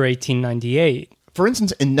after 1898. For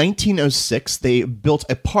instance, in 1906, they built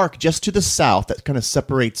a park just to the south that kind of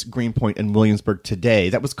separates Greenpoint and Williamsburg today.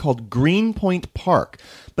 That was called Greenpoint Park.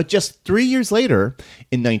 But just 3 years later,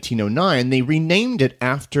 in 1909, they renamed it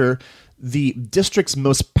after the district's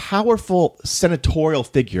most powerful senatorial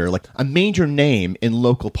figure, like a major name in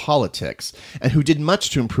local politics, and who did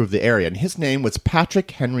much to improve the area. And his name was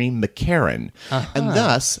Patrick Henry McCarran. And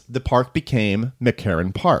thus, the park became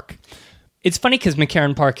McCarran Park. It's funny because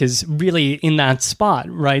McCarran Park is really in that spot,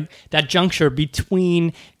 right? That juncture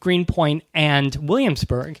between Greenpoint and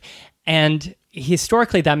Williamsburg. And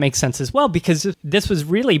historically, that makes sense as well, because this was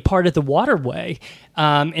really part of the waterway,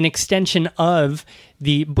 an extension of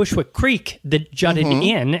the Bushwick Creek that jutted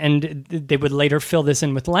in, and they would later fill this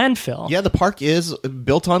in with landfill. Yeah, the park is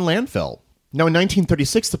built on landfill. Now, in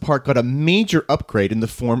 1936, the park got a major upgrade in the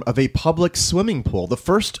form of a public swimming pool, the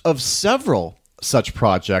first of several such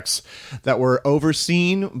projects that were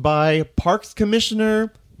overseen by Parks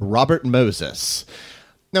Commissioner Robert Moses.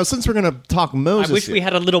 Now, since we're going to talk Moses... I wish we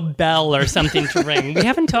had a little bell or something to ring. We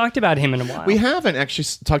haven't talked about him in a while. We haven't actually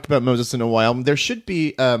talked about Moses in a while. There should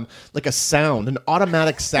be like a sound, an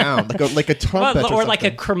automatic sound, like a trumpet or like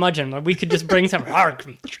a curmudgeon. We could just bring some...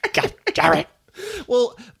 Garrett.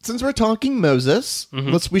 Well, since we're talking Moses,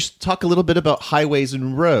 we should talk a little bit about highways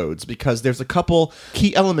and roads, because there's a couple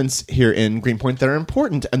key elements here in Greenpoint that are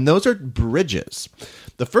important, and those are bridges.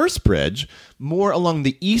 The first bridge, more along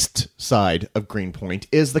the east side of Greenpoint,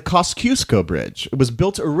 is the Kosciuszko Bridge. It was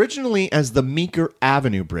built originally as the Meeker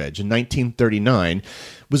Avenue Bridge in 1939,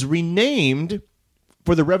 was renamed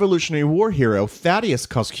for the Revolutionary War hero Thaddeus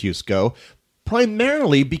Kosciuszko,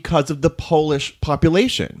 primarily because of the Polish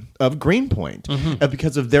population of Greenpoint,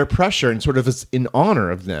 because of their pressure and sort of in honor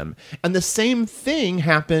of them. And the same thing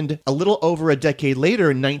happened a little over a decade later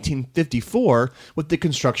in 1954 with the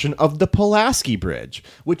construction of the Pulaski Bridge,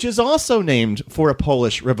 which is also named for a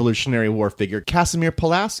Polish Revolutionary War figure, Casimir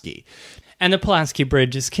Pulaski. And the Pulaski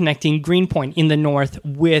Bridge is connecting Greenpoint in the north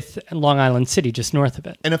with Long Island City, just north of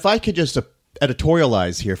it. And if I could just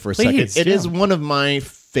editorialize here for a second, it is one of my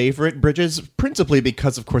favorite bridges, principally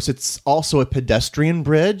because, of course, it's also a pedestrian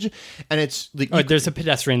bridge, and it's... there's a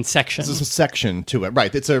pedestrian section. There's a section to it,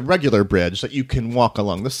 right. It's a regular bridge that you can walk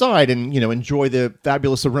along the side and, enjoy the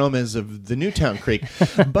fabulous aromas of the Newtown Creek.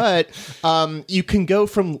 But you can go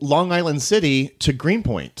from Long Island City to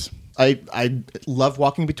Greenpoint. I love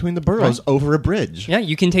walking between the boroughs over a bridge. Yeah,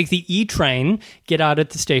 you can take the E train, get out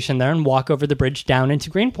at the station there, and walk over the bridge down into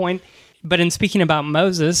Greenpoint. But in speaking about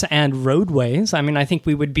Moses and roadways, I think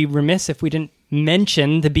we would be remiss if we didn't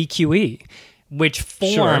mention the BQE, which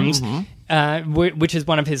forms, which is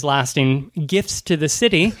one of his lasting gifts to the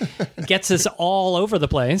city, gets us all over the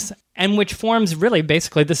place, and which forms really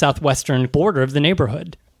basically the southwestern border of the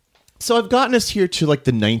neighborhood. So I've gotten us here to like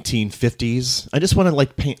the 1950s. I just want to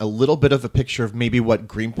like paint a little bit of a picture of maybe what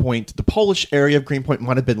Greenpoint, the Polish area of Greenpoint,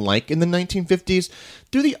 might have been like in the 1950s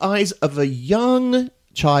through the eyes of a young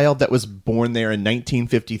child that was born there in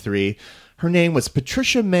 1953. Her name was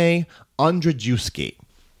Patricia May Andrzejewski.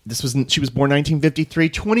 She was born 1953.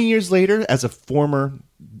 20 years later, as a former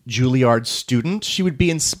Juilliard student, she would be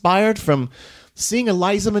inspired from seeing a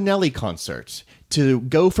Liza Minnelli concert to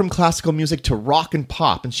go from classical music to rock and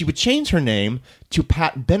pop, and she would change her name to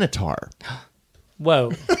Pat Benatar.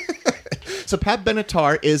 Whoa. So Pat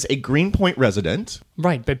Benatar is a Greenpoint resident.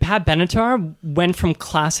 Right, but Pat Benatar went from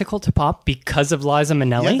classical to pop because of Liza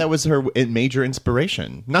Minnelli? Yeah, that was her major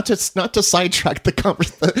inspiration. Not to sidetrack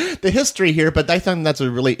the history here, but I found that's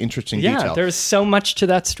a really interesting detail. Yeah, there's so much to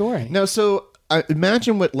that story. No, so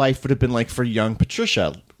imagine what life would have been like for young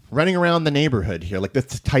Patricia, running around the neighborhood here, like the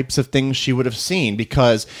types of things she would have seen,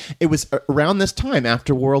 because it was around this time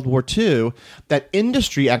after World War II that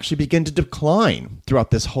industry actually began to decline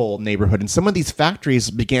throughout this whole neighborhood. And some of these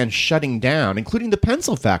factories began shutting down, including the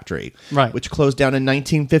pencil factory, right, which closed down in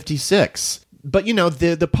 1956. But, you know,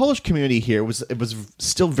 the Polish community here was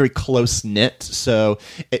still very close-knit, so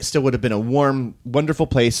it still would have been a warm, wonderful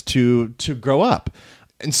place to grow up.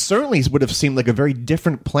 And certainly would have seemed like a very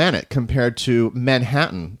different planet compared to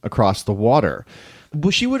Manhattan across the water.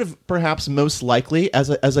 She would have perhaps most likely,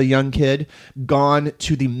 as a young kid, gone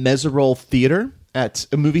to the Meserole Theater, at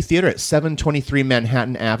a movie theater at 723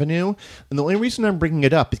 Manhattan Avenue. And the only reason I'm bringing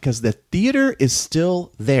it up is because the theater is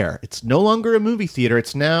still there. It's no longer a movie theater.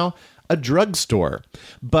 It's now a drugstore.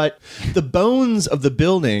 But the bones of the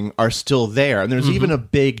building are still there. And there's even a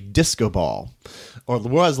big disco ball. Or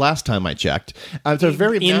was last time I checked. It's a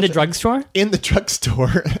very in the drugstore? In the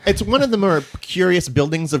drugstore. It's one of the more curious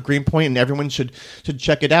buildings of Greenpoint, and everyone should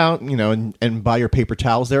check it out, you know, and buy your paper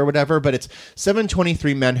towels there or whatever. But it's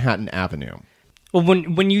 723 Manhattan Avenue. Well,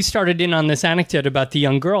 when you started in on this anecdote about the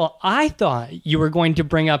young girl, I thought you were going to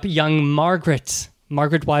bring up young Margaret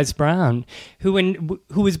Wise Brown, who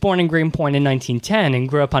was born in Greenpoint in 1910 and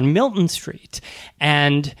grew up on Milton Street.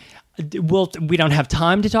 And we don't have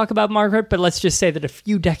time to talk about Margaret, but let's just say that a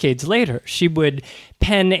few decades later, she would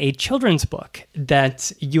pen a children's book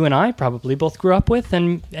that you and I probably both grew up with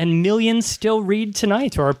and millions still read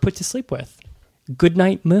tonight or are put to sleep with.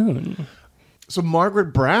 Goodnight Moon. So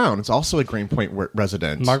Margaret Brown is also a Greenpoint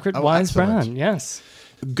resident. Margaret Wise Brown, yes.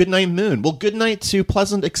 Goodnight Moon. Well, good night to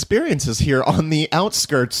pleasant experiences here on the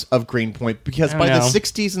outskirts of Greenpoint, because by the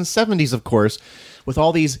 60s and 70s, of course, with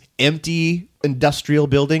all these empty industrial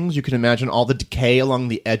buildings, you can imagine all the decay along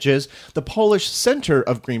the edges. The Polish center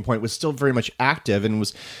of Greenpoint was still very much active,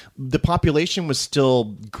 and the population was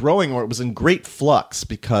still growing, or it was in great flux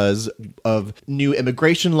because of new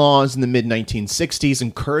immigration laws in the mid-1960s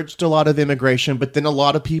encouraged a lot of immigration, but then a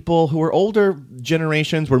lot of people who were older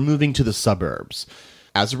generations were moving to the suburbs.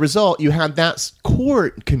 As a result, you had that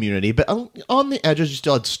core community, but on the edges, you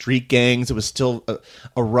still had street gangs. It was still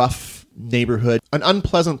a rough neighborhood, an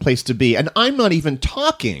unpleasant place to be. And I'm not even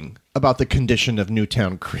talking about the condition of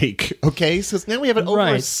Newtown Creek, okay? So now we have over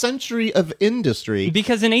a century of industry.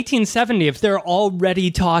 Because in 1870, if they're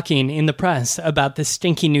already talking in the press about the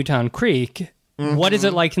stinky Newtown Creek, what is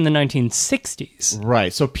it like in the 1960s?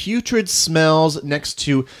 Right. So putrid smells next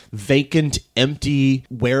to vacant, empty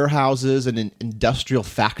warehouses and industrial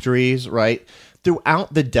factories, right?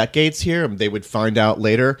 Throughout the decades here, they would find out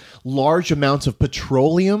later, large amounts of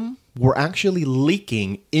petroleum were actually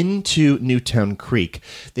leaking into Newtown Creek.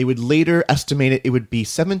 They would later estimate it would be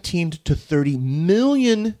 17 to 30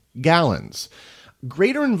 million gallons.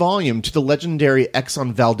 Greater in volume to the legendary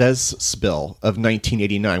Exxon Valdez spill of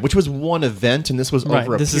 1989, which was one event, and this was over a period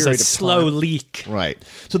of time. This is a slow leak. Right.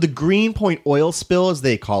 So the Greenpoint oil spill, as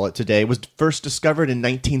they call it today, was first discovered in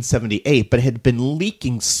 1978, but had been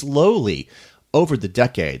leaking slowly over the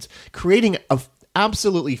decades, creating an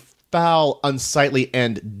absolutely foul, unsightly,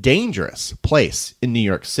 and dangerous place in New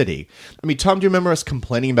York City. I mean, Tom, do you remember us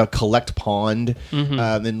complaining about Collect Pond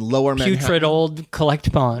in Lower Manhattan? Putrid old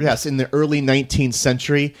Collect Pond. Yes, in the early 19th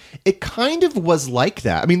century. It kind of was like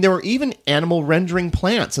that. I mean, there were even animal rendering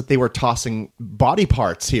plants that they were tossing body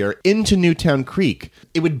parts here into Newtown Creek.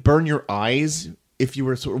 It would burn your eyes if you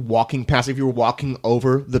were sort of walking past, if you were walking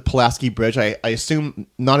over the Pulaski Bridge. I assume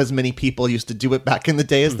not as many people used to do it back in the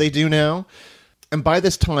day as they do now. And by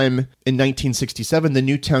this time, in 1967, the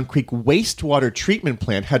Newtown Creek wastewater treatment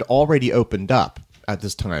plant had already opened up at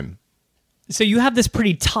this time. So you have this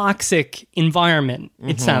pretty toxic environment,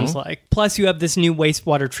 it sounds like. Plus, you have this new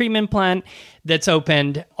wastewater treatment plant that's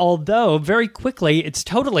opened, although very quickly, it's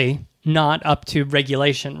totally not up to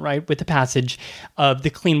regulation, right? With the passage of the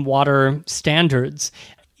Clean Water Standards.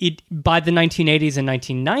 it, by the 1980s and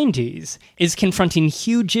 1990s, is confronting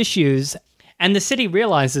huge issues, and the city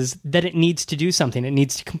realizes that it needs to do something. It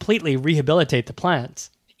needs to completely rehabilitate the plants.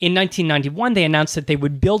 In 1991, they announced that they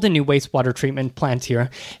would build a new wastewater treatment plant here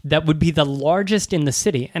that would be the largest in the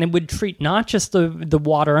city, and it would treat not just the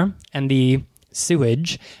water and the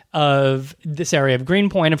sewage of this area of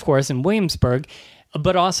Greenpoint, of course, and Williamsburg,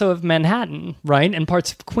 but also of Manhattan, right, and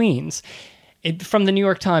parts of Queens. From the New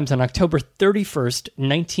York Times on October 31st,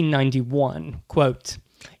 1991, quote,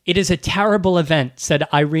 "It is a terrible event," said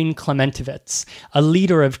Irene Klementovitz, a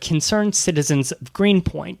leader of concerned citizens of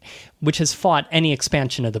Greenpoint, which has fought any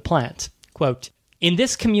expansion of the plant. Quote, "In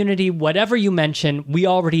this community, whatever you mention, we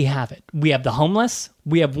already have it. We have the homeless.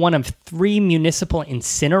 We have one of 3 municipal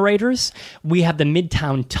incinerators. We have the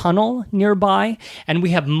Midtown Tunnel nearby. And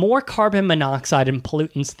we have more carbon monoxide and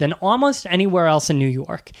pollutants than almost anywhere else in New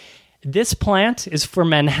York. This plant is for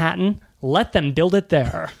Manhattan. Let them build it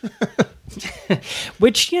there."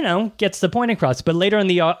 Which, gets the point across. But later in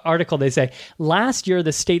the article, they say, last year,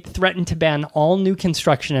 the state threatened to ban all new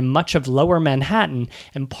construction in much of lower Manhattan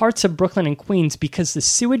and parts of Brooklyn and Queens because the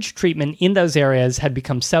sewage treatment in those areas had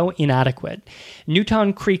become so inadequate.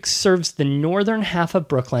 Newtown Creek serves the northern half of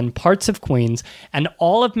Brooklyn, parts of Queens, and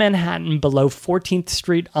all of Manhattan below 14th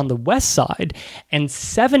Street on the west side and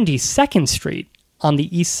 72nd Street on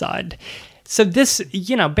the east side. So this,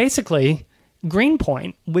 basically,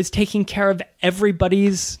 Greenpoint was taking care of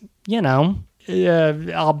everybody's,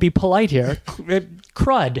 I'll be polite here,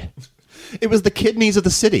 crud. It was the kidneys of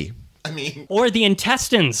the city. Or the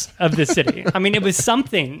intestines of the city. It was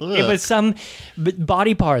something. It was some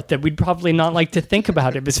body part that we'd probably not like to think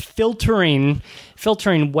about. It was filtering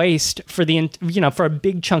waste for for a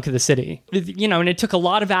big chunk of the city. And it took a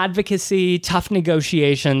lot of advocacy, tough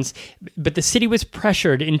negotiations, but the city was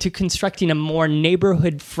pressured into constructing a more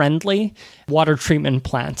neighborhood-friendly water treatment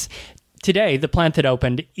plant. Today, the plant that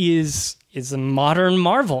opened is a modern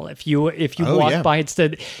marvel. If you walk by, it's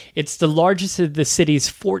the largest of the city's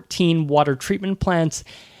 14 water treatment plants,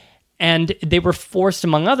 and they were forced,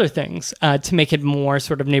 among other things, to make it more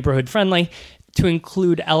sort of neighborhood friendly, to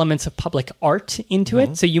include elements of public art into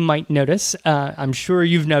it. So you might notice, I'm sure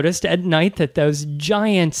you've noticed at night, that those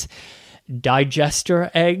giant digester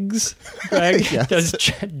eggs, Greg, Yes. those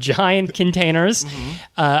giant containers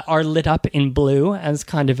are lit up in blue as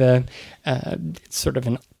kind of a sort of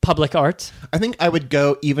an public art. I think I would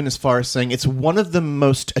go even as far as saying it's one of the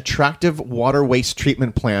most attractive water waste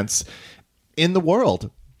treatment plants in the world.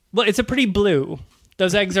 Well, it's a pretty blue.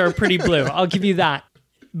 Those eggs are pretty blue. I'll give you that.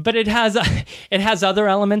 But it has other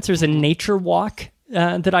elements. There's a nature walk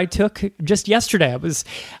that I took just yesterday. I was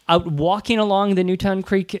out walking along the Newtown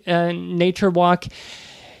Creek nature walk,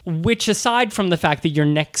 which, aside from the fact that you're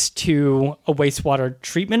next to a wastewater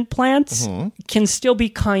treatment plant, can still be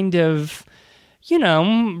kind of,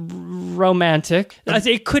 romantic.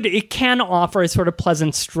 It can offer a sort of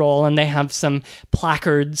pleasant stroll, and they have some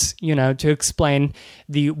placards, to explain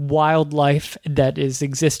the wildlife that is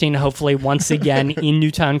existing, hopefully once again in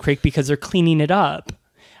Newtown Creek, because they're cleaning it up.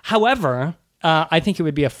 However, I think it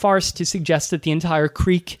would be a farce to suggest that the entire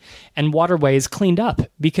creek and waterway is cleaned up,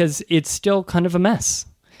 because it's still kind of a mess.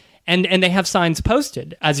 And they have signs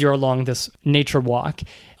posted as you're along this nature walk,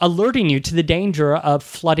 alerting you to the danger of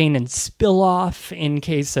flooding and spill off in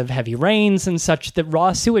case of heavy rains and such, that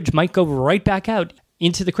raw sewage might go right back out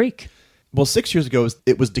into the creek. Well, 6 years ago,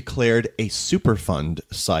 it was declared a Superfund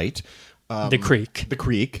site. The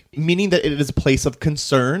creek, meaning that it is a place of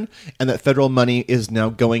concern and that federal money is now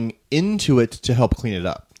going into it to help clean it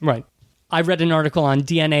up. Right. I read an article on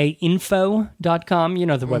DNAinfo.com, the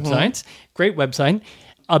website, great website,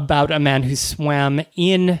 about a man who swam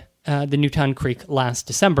in the Newtown Creek last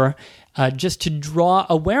December just to draw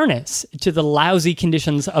awareness to the lousy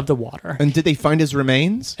conditions of the water. And did they find his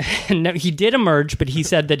remains? No, he did emerge, but he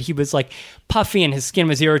said that he was puffy and his skin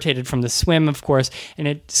was irritated from the swim, of course, and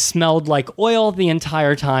it smelled like oil the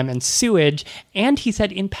entire time and sewage. And he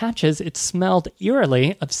said in patches it smelled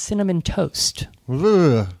eerily of cinnamon toast.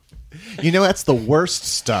 Ugh. That's the worst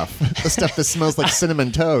stuff. The stuff that smells like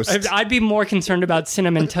cinnamon toast. I'd be more concerned about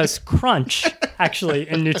cinnamon toast crunch, actually,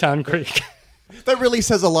 in Newtown Creek. That really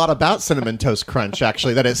says a lot about Cinnamon Toast Crunch,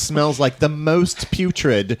 actually, that it smells like the most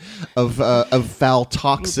putrid of foul,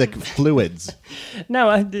 toxic fluids.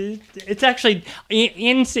 No, it's actually,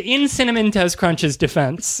 in Cinnamon Toast Crunch's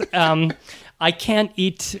defense, I can't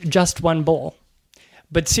eat just one bowl.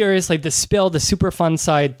 But seriously, the spill, the Superfund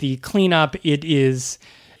side, the cleanup,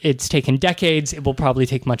 it's taken decades. It will probably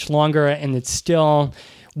take much longer, and it's still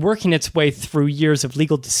working its way through years of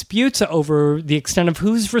legal disputes over the extent of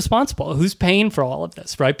who's responsible, who's paying for all of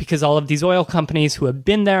this, right? Because all of these oil companies who have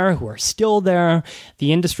been there, who are still there,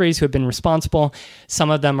 the industries who have been responsible, some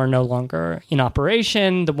of them are no longer in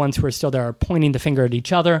operation. The ones who are still there are pointing the finger at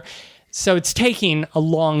each other. So it's taking a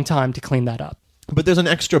long time to clean that up. But there's an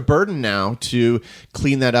extra burden now to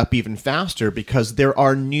clean that up even faster because there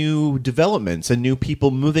are new developments and new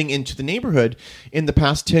people moving into the neighborhood in the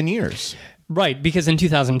past 10 years. Right, because in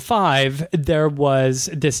 2005, there was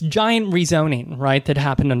this giant rezoning, right, that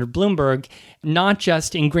happened under Bloomberg, not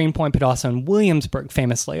just in Greenpoint, but also in Williamsburg,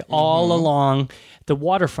 famously, all along the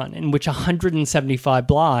waterfront, in which 175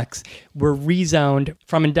 blocks were rezoned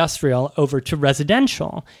from industrial over to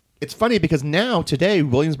residential. It's funny because now, today,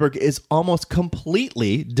 Williamsburg is almost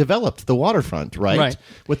completely developed, the waterfront, right?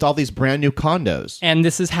 With all these brand new condos. And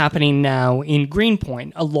this is happening now in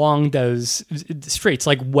Greenpoint along those streets,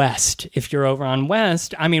 like West. If you're over on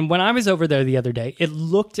West, I mean, when I was over there the other day, it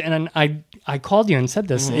looked, and I called you and said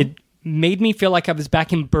this, it made me feel like I was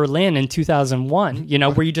back in Berlin in 2001,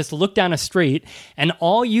 where you just look down a street and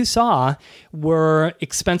all you saw were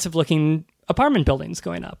expensive-looking apartment buildings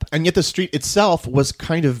going up. And yet the street itself was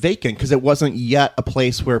kind of vacant because it wasn't yet a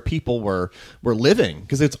place where people were living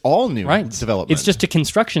because it's all new development. It's just a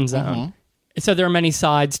construction zone. So there are many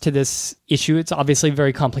sides to this issue. It's obviously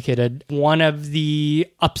very complicated. One of the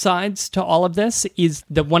upsides to all of this is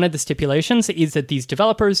that one of the stipulations is that these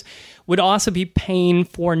developers would also be paying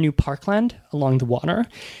for new parkland along the water.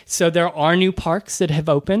 So there are new parks that have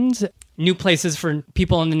opened, new places for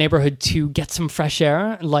people in the neighborhood to get some fresh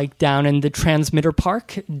air, like down in the Transmitter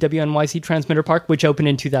Park, WNYC Transmitter Park, which opened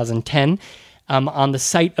in 2010 on the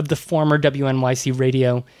site of the former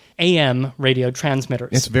WNYC AM radio transmitters.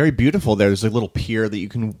 It's very beautiful there. There's a little pier that you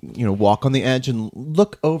can, walk on the edge and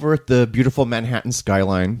look over at the beautiful Manhattan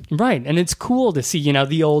skyline. Right, and it's cool to see,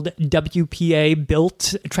 the old WPA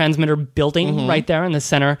built transmitter building right there in the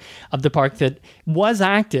center of the park that was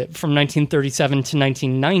active from 1937 to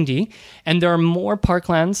 1990, and there are more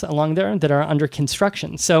parklands along there that are under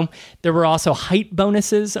construction. So there were also height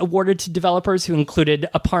bonuses awarded to developers who included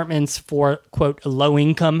apartments for, quote,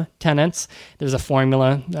 low-income tenants. There's a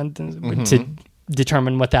formula to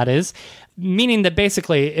determine what that is, meaning that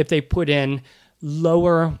basically if they put in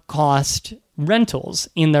lower cost rentals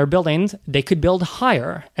in their buildings, they could build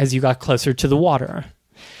higher as you got closer to the water.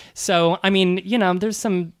 So, I mean, there's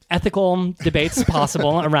some ethical debates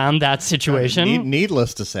possible around that situation.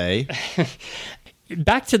 Needless to say.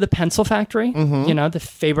 Back to the pencil factory,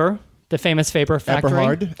 the famous Faber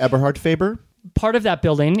factory. Eberhard Faber. Part of that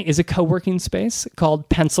building is a co-working space called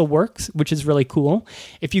Pencil Works, which is really cool.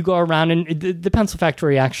 If you go around, and the pencil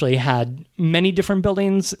factory actually had many different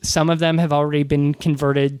buildings. Some of them have already been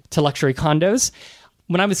converted to luxury condos.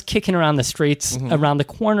 When I was kicking around the streets around the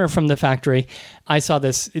corner from the factory, I saw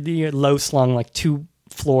this low-slung, like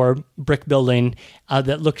 2-floor brick building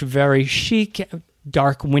that looked very chic,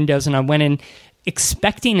 dark windows, and I went in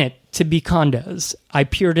expecting it to be condos. I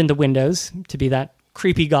peered in the windows to be that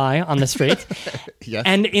creepy guy on the street. Yes.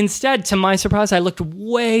 And instead, to my surprise, I looked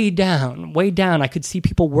way down. I could see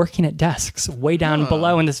people working at desks way down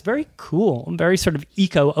below in this very cool, very sort of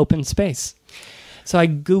eco-open space. So I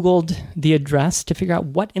Googled the address to figure out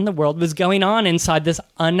what in the world was going on inside this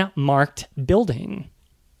unmarked building.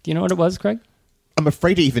 Do you know what it was, Craig? I'm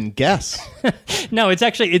afraid to even guess. No, it's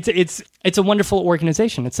actually, it's a wonderful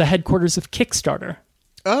organization. It's the headquarters of Kickstarter.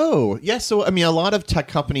 Oh, yes. So, I mean, a lot of tech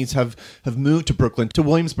companies have moved to Brooklyn, to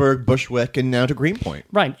Williamsburg, Bushwick, and now to Greenpoint.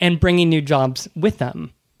 Right, and bringing new jobs with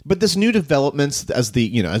them. But this new developments, as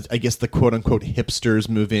the, I guess the quote-unquote hipsters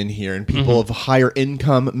move in here and people of higher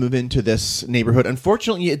income move into this neighborhood,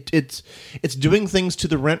 unfortunately, it's doing things to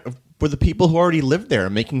the rent for the people who already live there,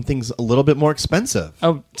 making things a little bit more expensive.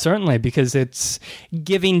 Oh, certainly, because it's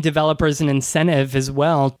giving developers an incentive as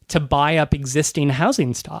well to buy up existing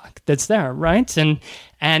housing stock that's there, right?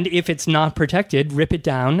 And if it's not protected, rip it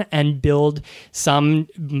down and build some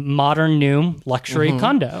modern new luxury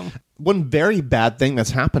condo. One very bad thing that's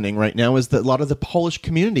happening right now is that a lot of the Polish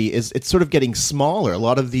community it's sort of getting smaller. A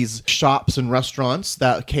lot of these shops and restaurants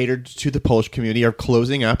that catered to the Polish community are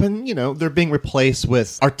closing up, and they're being replaced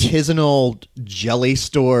with artisanal jelly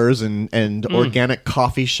stores and organic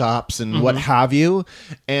coffee shops and what have you.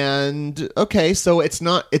 And okay, so it's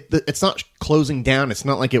not closing down. It's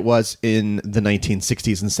not like it was in the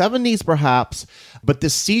 1960s and 70s, perhaps. But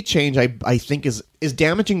this sea change, I think, is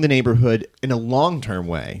damaging the neighborhood in a long-term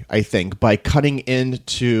way, I think, by cutting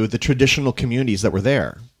into the traditional communities that were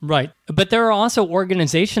there. Right. But there are also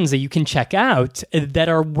organizations that you can check out that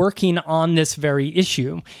are working on this very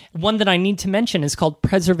issue. One that I need to mention is called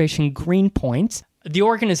Preservation Greenpoint. The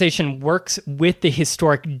organization works with the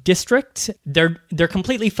historic district. They're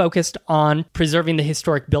completely focused on preserving the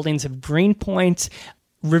historic buildings of Greenpoint,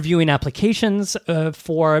 reviewing applications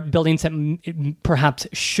for buildings that perhaps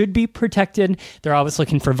should be protected. They're always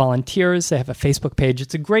looking for volunteers. They have a Facebook page.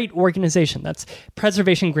 It's a great organization. That's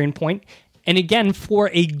Preservation Greenpoint. And again,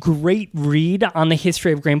 for a great read on the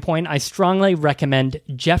history of Greenpoint, I strongly recommend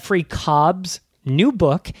Jeffrey Cobb's new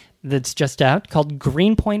book that's just out called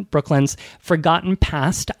Greenpoint, Brooklyn's Forgotten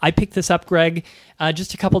Past. I picked this up, Greg,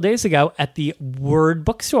 just a couple days ago at the Word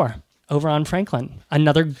bookstore over on Franklin.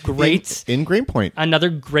 Another great... In Greenpoint. Another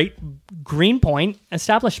great Greenpoint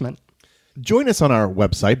establishment. Join us on our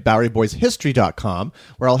website, BoweryBoysHistory.com,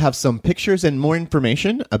 where I'll have some pictures and more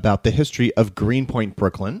information about the history of Greenpoint,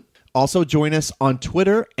 Brooklyn. Also, join us on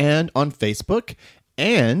Twitter and on Facebook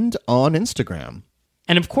and on Instagram.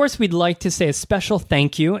 And of course, we'd like to say a special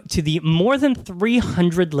thank you to the more than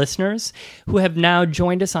 300 listeners who have now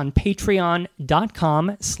joined us on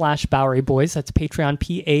patreon.com/BoweryBoys. That's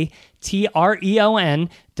Patreon,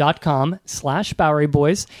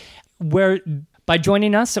 patreon.com/BoweryBoys, where by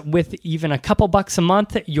joining us with even a couple bucks a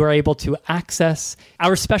month, you're able to access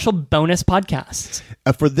our special bonus podcasts.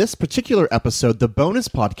 For this particular episode, the bonus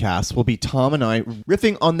podcast will be Tom and I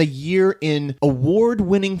riffing on the year in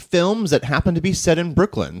award-winning films that happen to be set in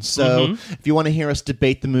Brooklyn. So if you want to hear us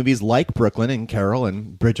debate the movies like Brooklyn and Carol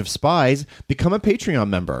and Bridge of Spies, become a Patreon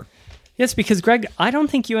member. Yes, because, Greg, I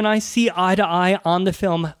don't think you and I see eye to eye on the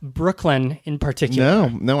film Brooklyn in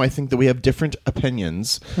particular. No, I think that we have different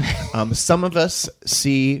opinions. Some of us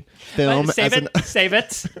see film Save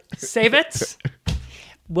it.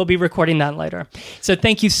 We'll be recording that later. So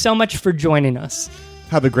thank you so much for joining us.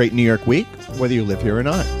 Have a great New York week, whether you live here or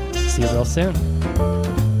not. See you real soon.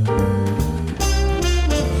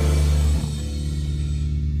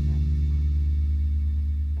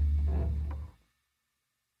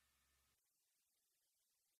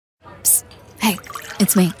 Hey,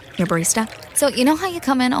 it's me, your barista. So you know how you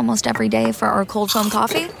come in almost every day for our cold foam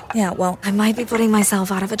coffee? Yeah, well, I might be putting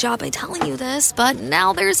myself out of a job by telling you this, but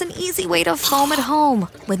now there's an easy way to foam at home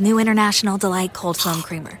with new International Delight Cold Foam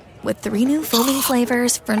Creamer. With 3 new foaming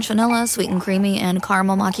flavors, French vanilla, sweet and creamy, and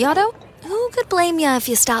caramel macchiato, who could blame you if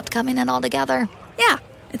you stopped coming in altogether? Yeah,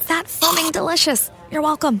 it's that foaming delicious. You're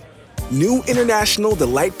welcome. New International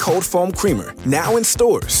Delight Cold Foam Creamer, now in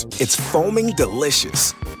stores. It's foaming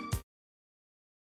delicious.